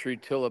this country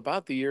till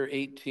about the year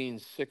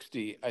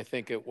 1860, I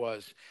think it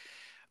was,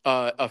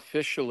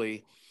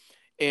 officially.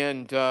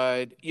 And,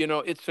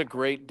 it's a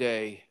great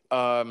day.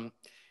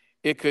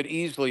 It could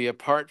easily,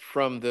 apart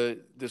from the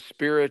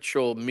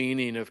spiritual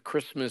meaning of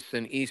Christmas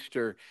and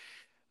Easter,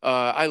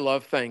 I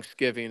love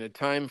Thanksgiving, a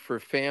time for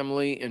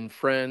family and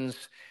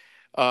friends.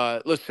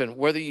 Listen,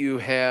 whether you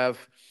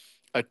have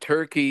a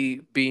turkey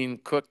being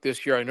cooked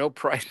this year, I know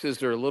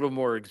prices are a little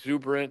more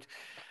exuberant.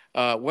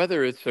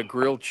 Whether it's a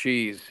grilled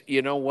cheese,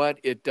 you know what?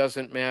 It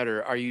doesn't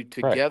matter. Are you Right.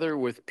 together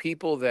with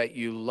people that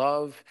you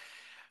love,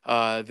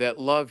 that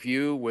love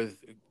you, with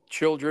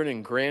children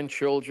and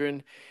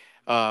grandchildren,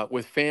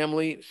 with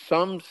family?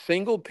 Some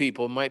single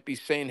people might be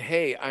saying,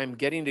 hey, I'm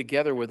getting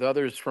together with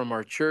others from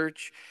our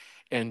church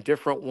and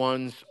different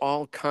ones,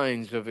 all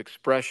kinds of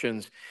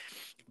expressions.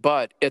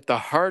 But at the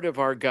heart of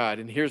our God,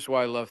 and here's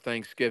why I love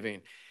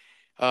Thanksgiving,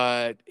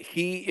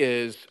 He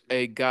is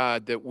a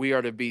God that we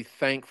are to be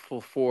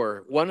thankful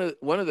for. One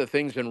of the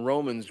things in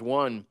Romans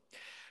 1,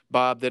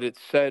 Bob, that it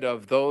said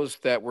of those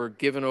that were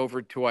given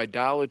over to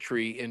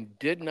idolatry and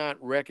did not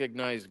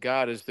recognize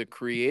God as the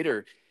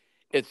creator,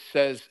 it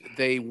says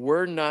they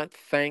were not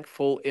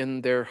thankful in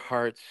their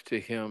hearts to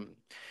him.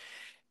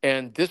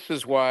 And this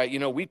is why,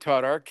 we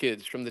taught our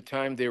kids from the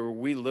time they were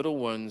wee little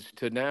ones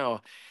to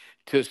now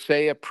to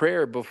say a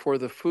prayer before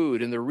the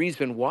food. And the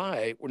reason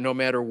why, no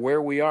matter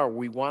where we are,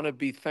 we want to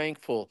be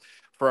thankful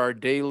for our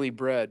daily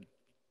bread.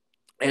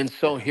 And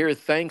so Yeah. here,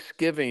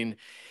 Thanksgiving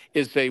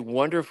is a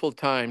wonderful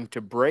time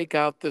to break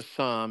out the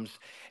Psalms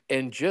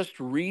and just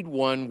read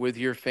one with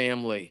your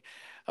family.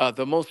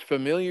 The most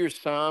familiar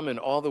psalm in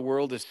all the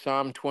world is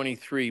Psalm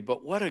 23,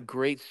 but what a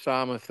great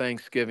psalm of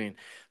thanksgiving.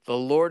 The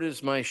Lord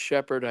is my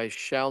shepherd, I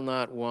shall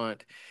not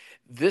want.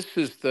 This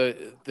is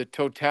the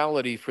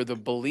totality for the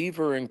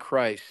believer in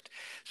Christ.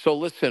 So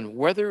listen,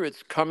 whether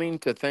it's coming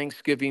to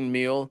Thanksgiving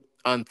meal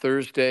on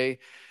Thursday,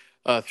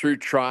 through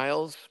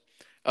trials,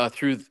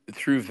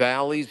 through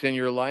valleys in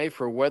your life,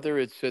 or whether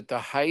it's at the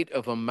height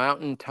of a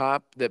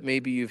mountaintop that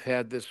maybe you've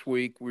had this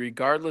week,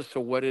 regardless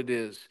of what it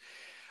is,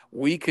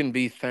 we can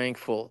be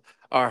thankful.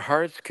 Our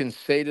hearts can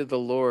say to the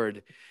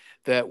Lord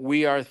that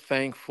we are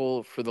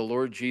thankful for the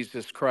Lord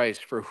Jesus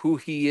Christ, for who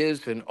he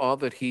is and all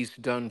that he's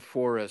done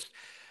for us.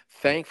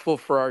 Thankful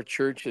for our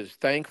churches,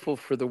 thankful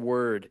for the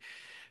word,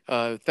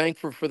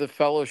 thankful for the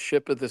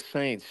fellowship of the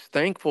saints,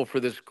 thankful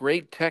for this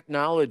great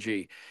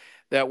technology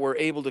that we're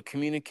able to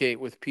communicate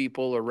with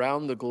people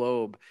around the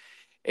globe.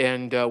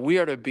 And we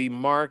are to be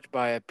marked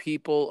by a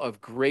people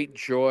of great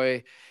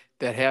joy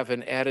that have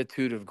an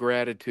attitude of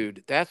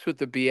gratitude. That's what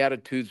the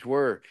Beatitudes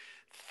were,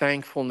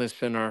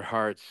 thankfulness in our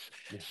hearts.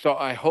 Yeah. So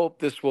I hope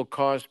this will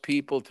cause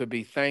people to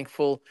be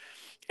thankful.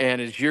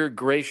 And as you're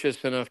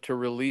gracious enough to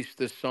release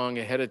this song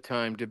ahead of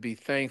time, to be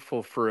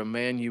thankful for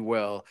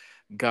Immanuel,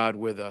 God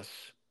with us.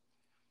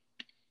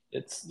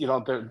 It's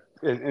there,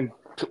 and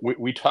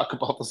we talk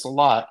about this a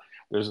lot.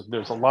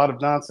 There's a lot of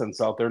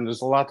nonsense out there, and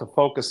there's a lot to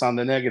focus on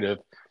the negative.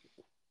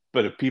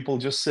 But if people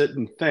just sit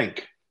and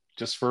think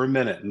just for a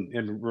minute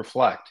and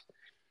reflect,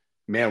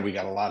 man, we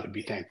got a lot to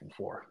be thankful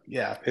for.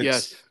 Yeah, it's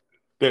Yes.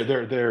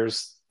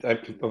 there's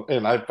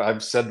and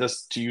I've said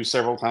this to you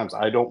several times.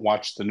 I don't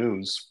watch the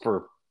news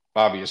for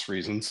obvious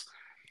reasons,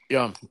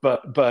 Yeah.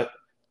 but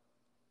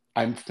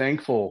I'm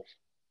thankful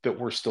that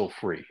we're still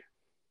free.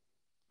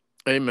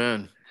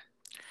 Amen.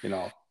 You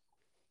know,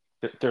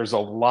 there's a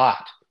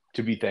lot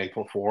to be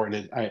thankful for,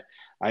 and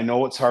I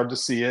know it's hard to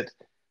see it.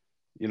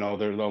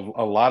 There's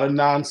a lot of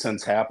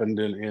nonsense happened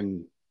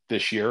in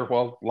this year.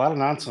 Well, a lot of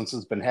nonsense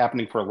has been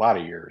happening for a lot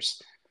of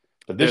years,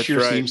 but That's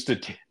right.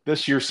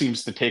 this year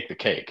seems to take the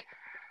cake.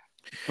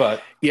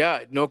 But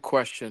Yeah, no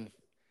question.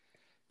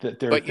 that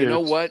there But you know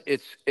there's what?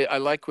 I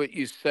like what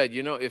you said.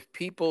 If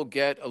people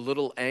get a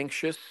little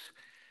anxious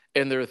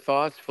in their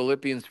thoughts,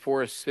 Philippians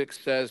 4:6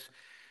 says,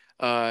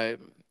 uh,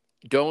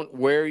 don't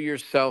wear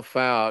yourself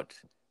out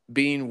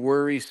being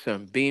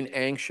worrisome, being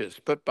anxious,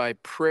 but by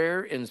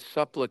prayer and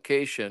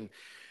supplication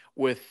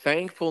with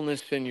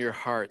thankfulness in your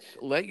hearts.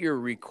 Let your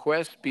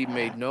requests be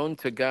made known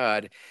to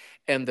God,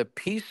 and the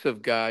peace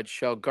of God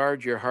shall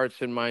guard your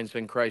hearts and minds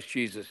in Christ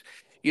Jesus.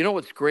 You know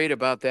what's great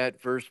about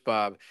that verse,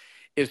 Bob,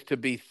 is to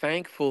be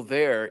thankful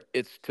there.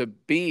 It's to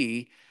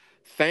be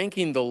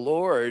thanking the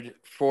Lord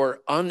for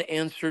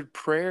unanswered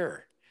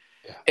prayer.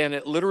 yeah, And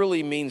it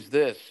literally means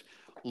this: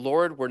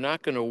 Lord, we're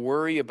not going to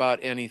worry about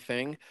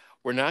anything.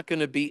 We're not going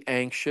to be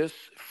anxious,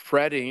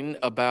 fretting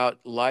about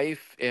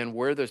life and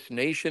where this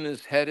nation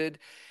is headed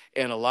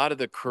and a lot of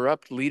the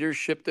corrupt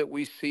leadership that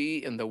we see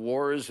in the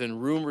wars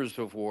and rumors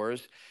of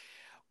wars.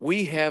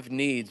 We have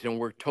needs and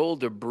we're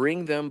told to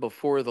bring them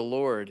before the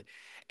Lord.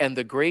 And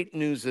the great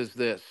news is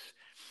this: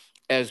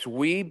 as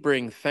we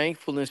bring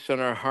thankfulness in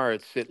our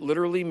hearts, it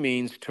literally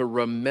means to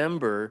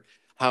remember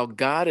how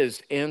God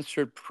has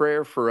answered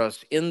prayer for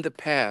us in the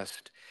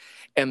past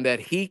and that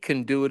he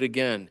can do it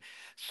again.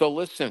 So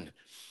listen,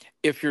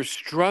 if you're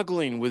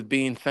struggling with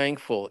being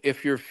thankful,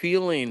 if you're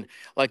feeling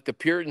like the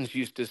Puritans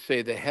used to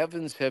say, the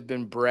heavens have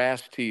been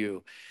brass to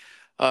you,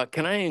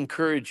 can I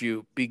encourage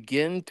you,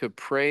 begin to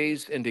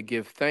praise and to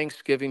give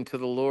thanksgiving to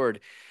the Lord.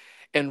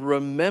 And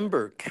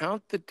remember,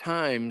 count the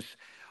times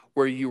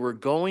where you were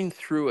going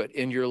through it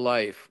in your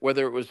life,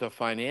 whether it was a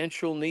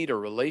financial need, a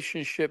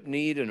relationship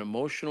need, an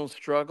emotional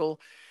struggle,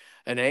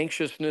 an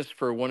anxiousness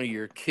for one of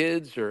your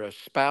kids or a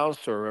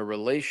spouse or a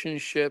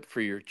relationship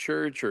for your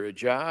church or a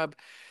job,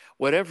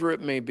 whatever it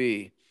may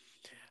be.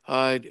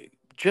 Uh,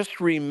 just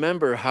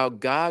remember how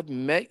God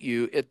met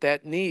you at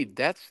that need.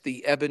 That's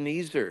the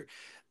Ebenezer.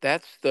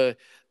 That's the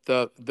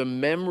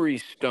memory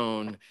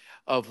stone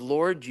of,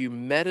 Lord, you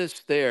met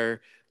us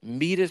there.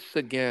 Meet us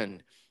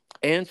again.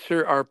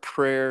 Answer our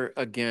prayer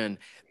again.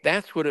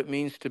 That's what it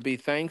means to be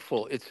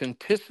thankful. It's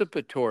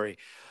anticipatory.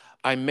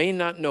 I may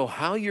not know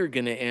how you're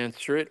going to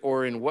answer it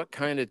or in what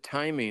kind of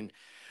timing,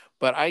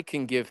 but I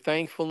can give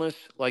thankfulness,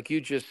 like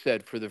you just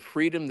said, for the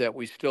freedom that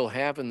we still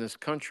have in this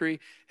country.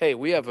 Hey,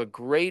 we have a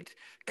great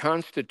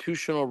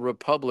constitutional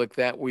republic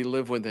that we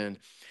live within.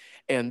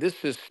 And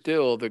this is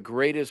still the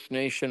greatest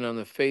nation on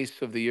the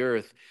face of the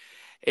earth.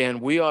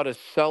 And we ought to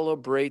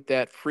celebrate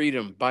that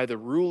freedom by the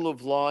rule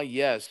of law,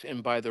 yes,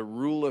 and by the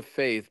rule of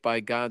faith, by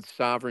God's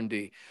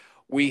sovereignty.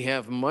 We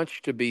have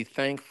much to be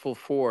thankful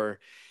for.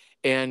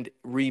 And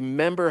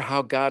remember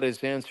how God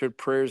has answered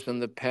prayers in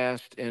the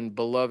past. And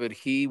beloved,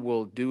 He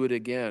will do it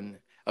again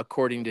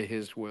according to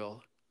His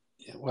will.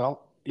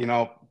 Well,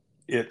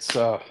 it's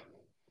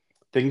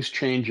things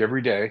change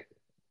every day.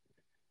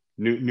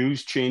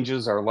 News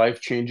changes, our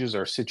life changes,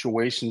 our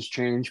situations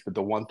change, but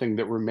the one thing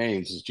that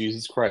remains is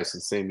Jesus Christ,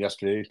 the same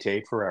yesterday,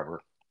 today,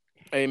 forever.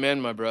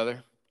 Amen, my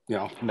brother.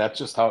 And that's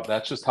just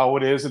how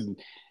it is, and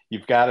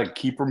you've got to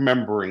keep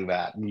remembering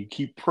that, and you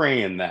keep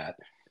praying that,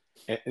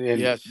 and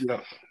Yes.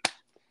 I,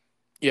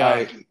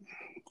 Yeah.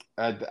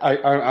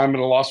 I'm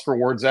at a loss for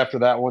words after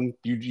that one.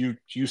 You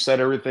said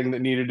everything that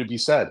needed to be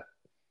said.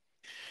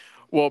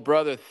 Well,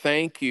 brother,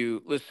 thank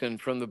you. Listen,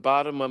 from the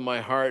bottom of my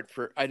heart,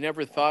 for I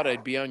never thought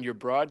I'd be on your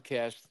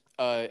broadcast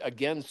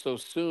again so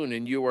soon,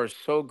 and you are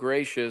so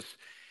gracious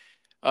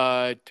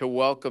to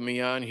welcome me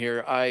on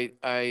here. I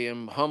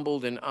am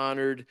humbled and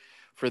honored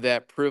for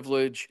that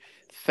privilege.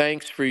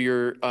 Thanks for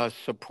your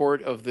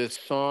support of this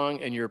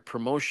song and your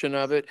promotion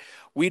of it.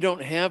 We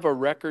don't have a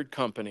record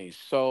company,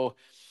 so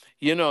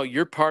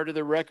you're part of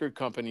the record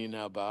company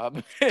now,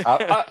 Bob.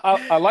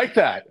 I like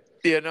that.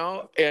 I and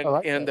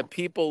like and that. the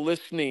people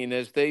listening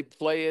as they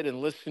play it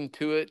and listen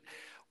to it,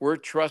 we're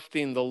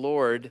trusting the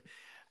Lord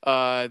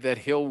that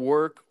He'll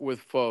work with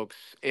folks.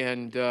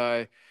 And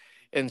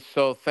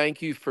so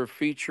thank you for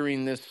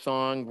featuring this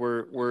song.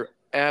 We're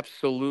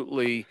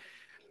absolutely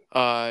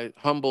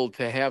humbled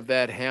to have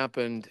that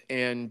happen,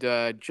 and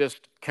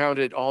just count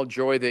it all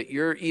joy that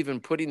you're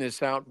even putting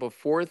this out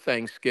before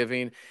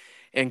Thanksgiving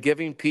and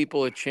giving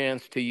people a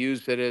chance to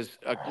use it as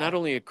not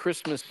only a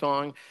Christmas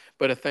song,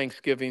 but a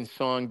Thanksgiving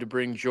song to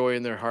bring joy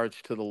in their hearts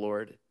to the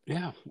Lord.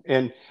 Yeah,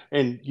 and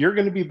you're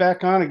going to be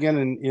back on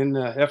again in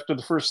after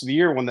the first of the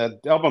year when that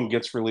album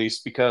gets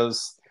released,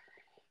 because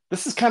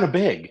this is kind of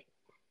big.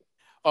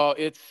 Oh,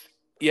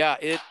 yeah,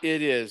 it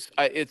is.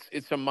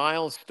 It's a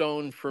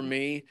milestone for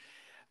me,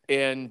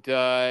 and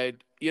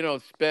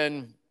it's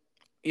been,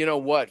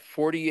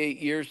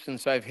 48 years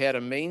since I've had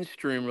a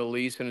mainstream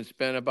release, and it's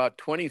been about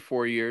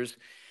 24 years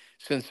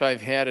since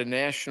I've had a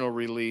national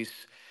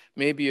release,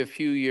 maybe a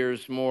few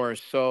years more.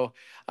 So,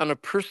 on a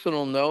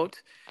personal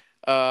note,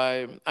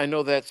 I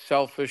know that's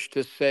selfish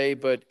to say,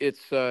 but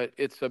it's a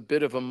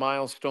bit of a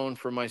milestone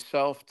for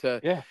myself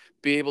to Yeah,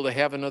 be able to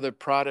have another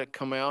product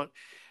come out.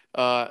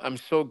 I'm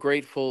so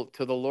grateful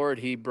to the Lord.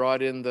 He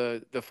brought in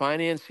the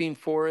financing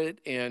for it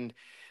and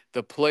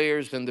the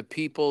players and the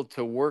people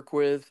to work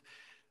with.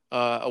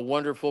 A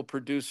wonderful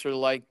producer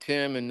like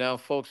Tim, and now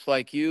folks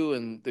like you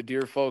and the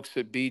dear folks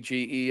at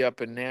BGE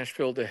up in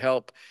Nashville to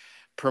help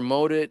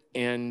promote it.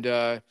 And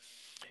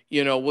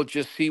we'll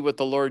just see what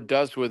the Lord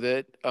does with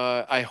it.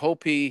 I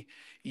hope He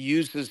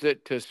uses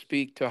it to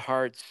speak to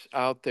hearts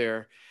out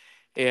there.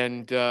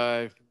 And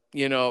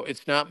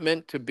it's not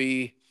meant to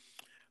be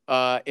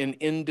an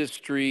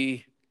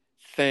industry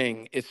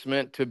thing. It's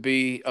meant to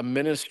be a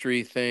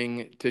ministry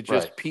thing to right.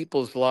 just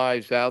people's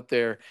lives out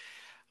there.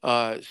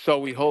 So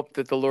we hope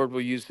that the Lord will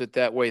use it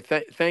that way.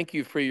 Thank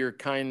you for your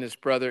kindness,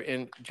 brother,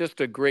 and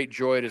just a great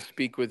joy to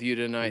speak with you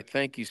tonight.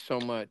 Thank you so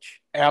much.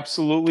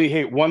 Absolutely.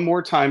 Hey, one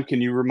more time, can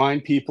you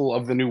remind people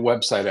of the new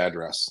website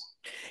address?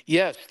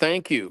 Yes,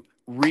 thank you.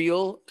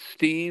 Real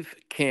Steve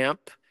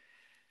Camp,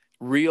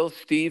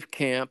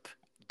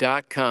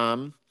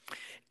 realstevecamp.com.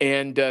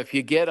 And if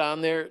you get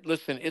on there,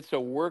 listen, it's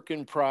a work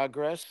in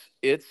progress.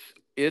 It's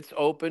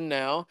open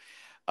now.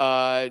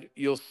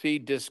 You'll see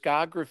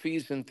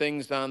discographies and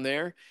things on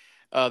there.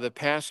 The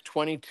past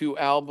 22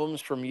 albums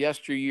from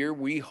yesteryear.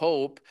 We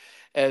hope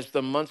as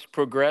the months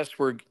progress,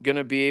 we're going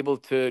to be able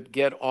to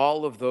get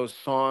all of those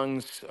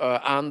songs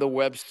on the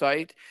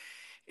website.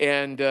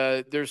 And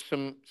there's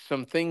some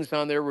things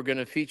on there. We're going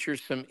to feature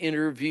some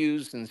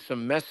interviews and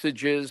some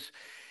messages,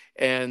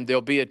 and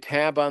there'll be a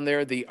tab on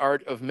there, The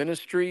Art of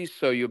Ministry,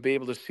 so you'll be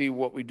able to see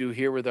what we do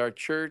here with our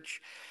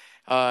church,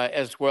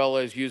 as well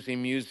as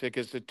using music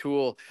as a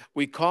tool.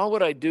 We call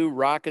what I do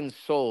rock and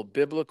soul,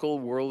 biblical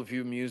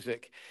worldview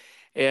music.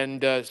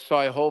 And so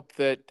I hope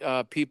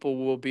that people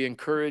will be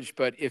encouraged.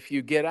 But if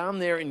you get on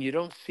there and you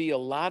don't see a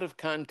lot of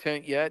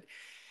content yet,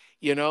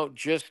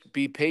 just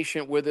be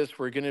patient with us.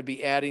 We're going to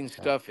be adding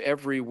Yeah. stuff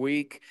every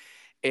week.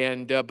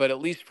 And but at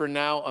least for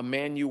now,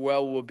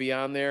 Immanuel will be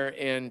on there,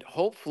 and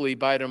hopefully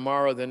by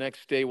tomorrow, the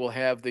next day, we'll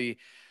have the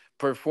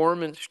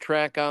performance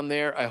track on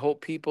there. I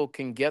hope people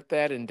can get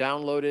that and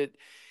download it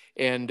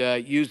and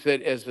use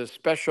it as a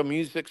special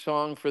music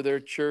song for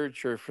their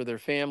church or for their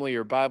family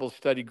or Bible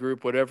study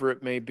group, whatever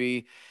it may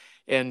be.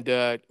 And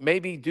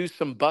maybe do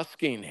some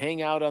busking,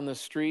 hang out on the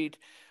street,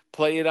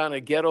 play it on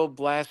a ghetto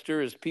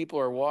blaster as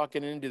people are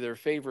walking into their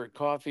favorite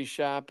coffee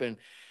shop, and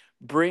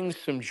bring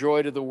some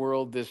joy to the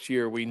world this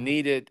year. We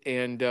need it,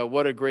 and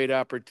what a great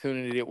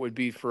opportunity it would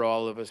be for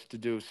all of us to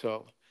do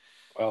so.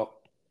 Well,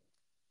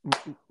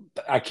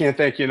 I can't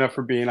thank you enough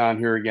for being on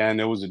here again.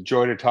 It was a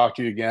joy to talk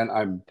to you again.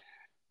 I'm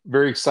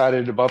very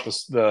excited about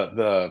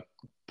the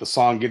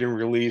song getting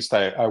released.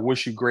 I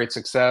wish you great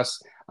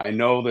success. I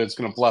know that it's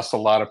going to bless a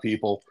lot of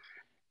people,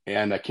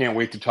 and I can't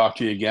wait to talk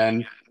to you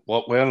again.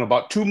 Well, in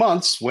about 2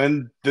 months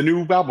when the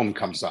new album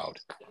comes out.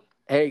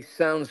 Hey,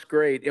 sounds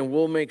great. And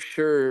we'll make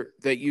sure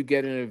that you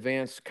get an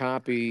advanced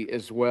copy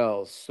as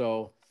well.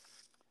 So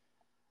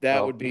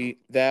Well,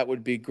 that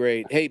would be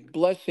great. Hey,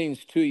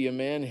 blessings to you,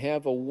 man.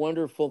 Have a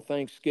wonderful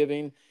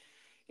Thanksgiving.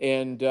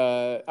 And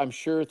I'm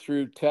sure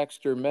through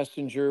text or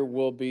messenger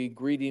we'll be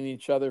greeting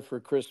each other for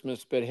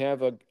Christmas. But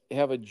have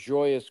a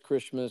joyous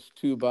Christmas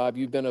too, Bob.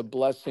 You've been a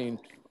blessing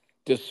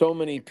to so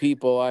many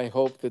people. I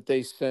hope that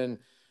they send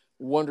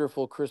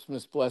wonderful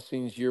Christmas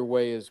blessings your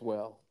way as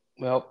well.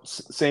 well,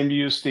 same to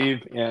you,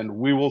 Steve. And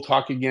we will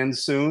talk again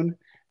soon.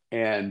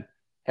 And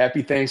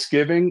happy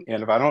Thanksgiving.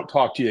 And if I don't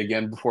talk to you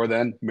again before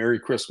then, Merry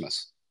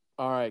Christmas.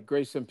 All right.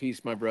 Grace and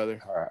peace, my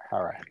brother. All right.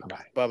 All right. Bye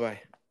bye. Bye bye.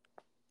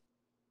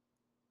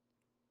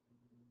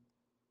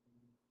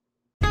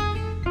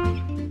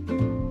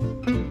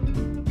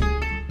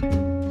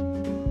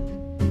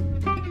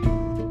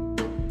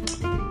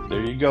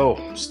 There you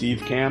go,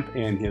 Steve Camp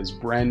and his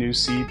brand new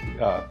CD,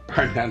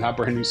 not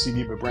brand new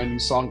CD, but brand new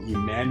song,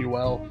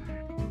 Immanuel,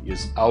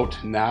 is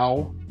out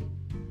now.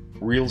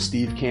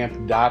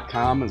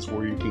 RealSteveCamp.com is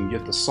where you can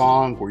get the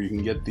song, where you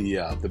can get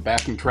the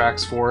backing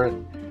tracks for it.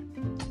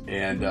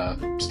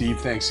 And Steve,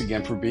 thanks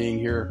again for being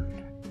here.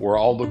 We're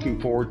all looking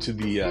forward to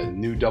the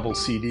new double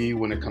CD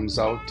when it comes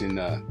out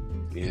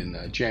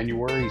in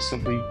January,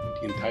 simply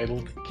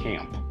entitled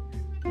Camp.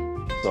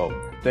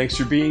 So thanks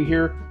for being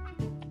here.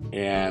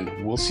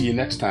 And we'll see you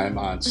next time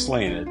on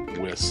Slaying It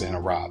with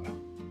Santa Rob.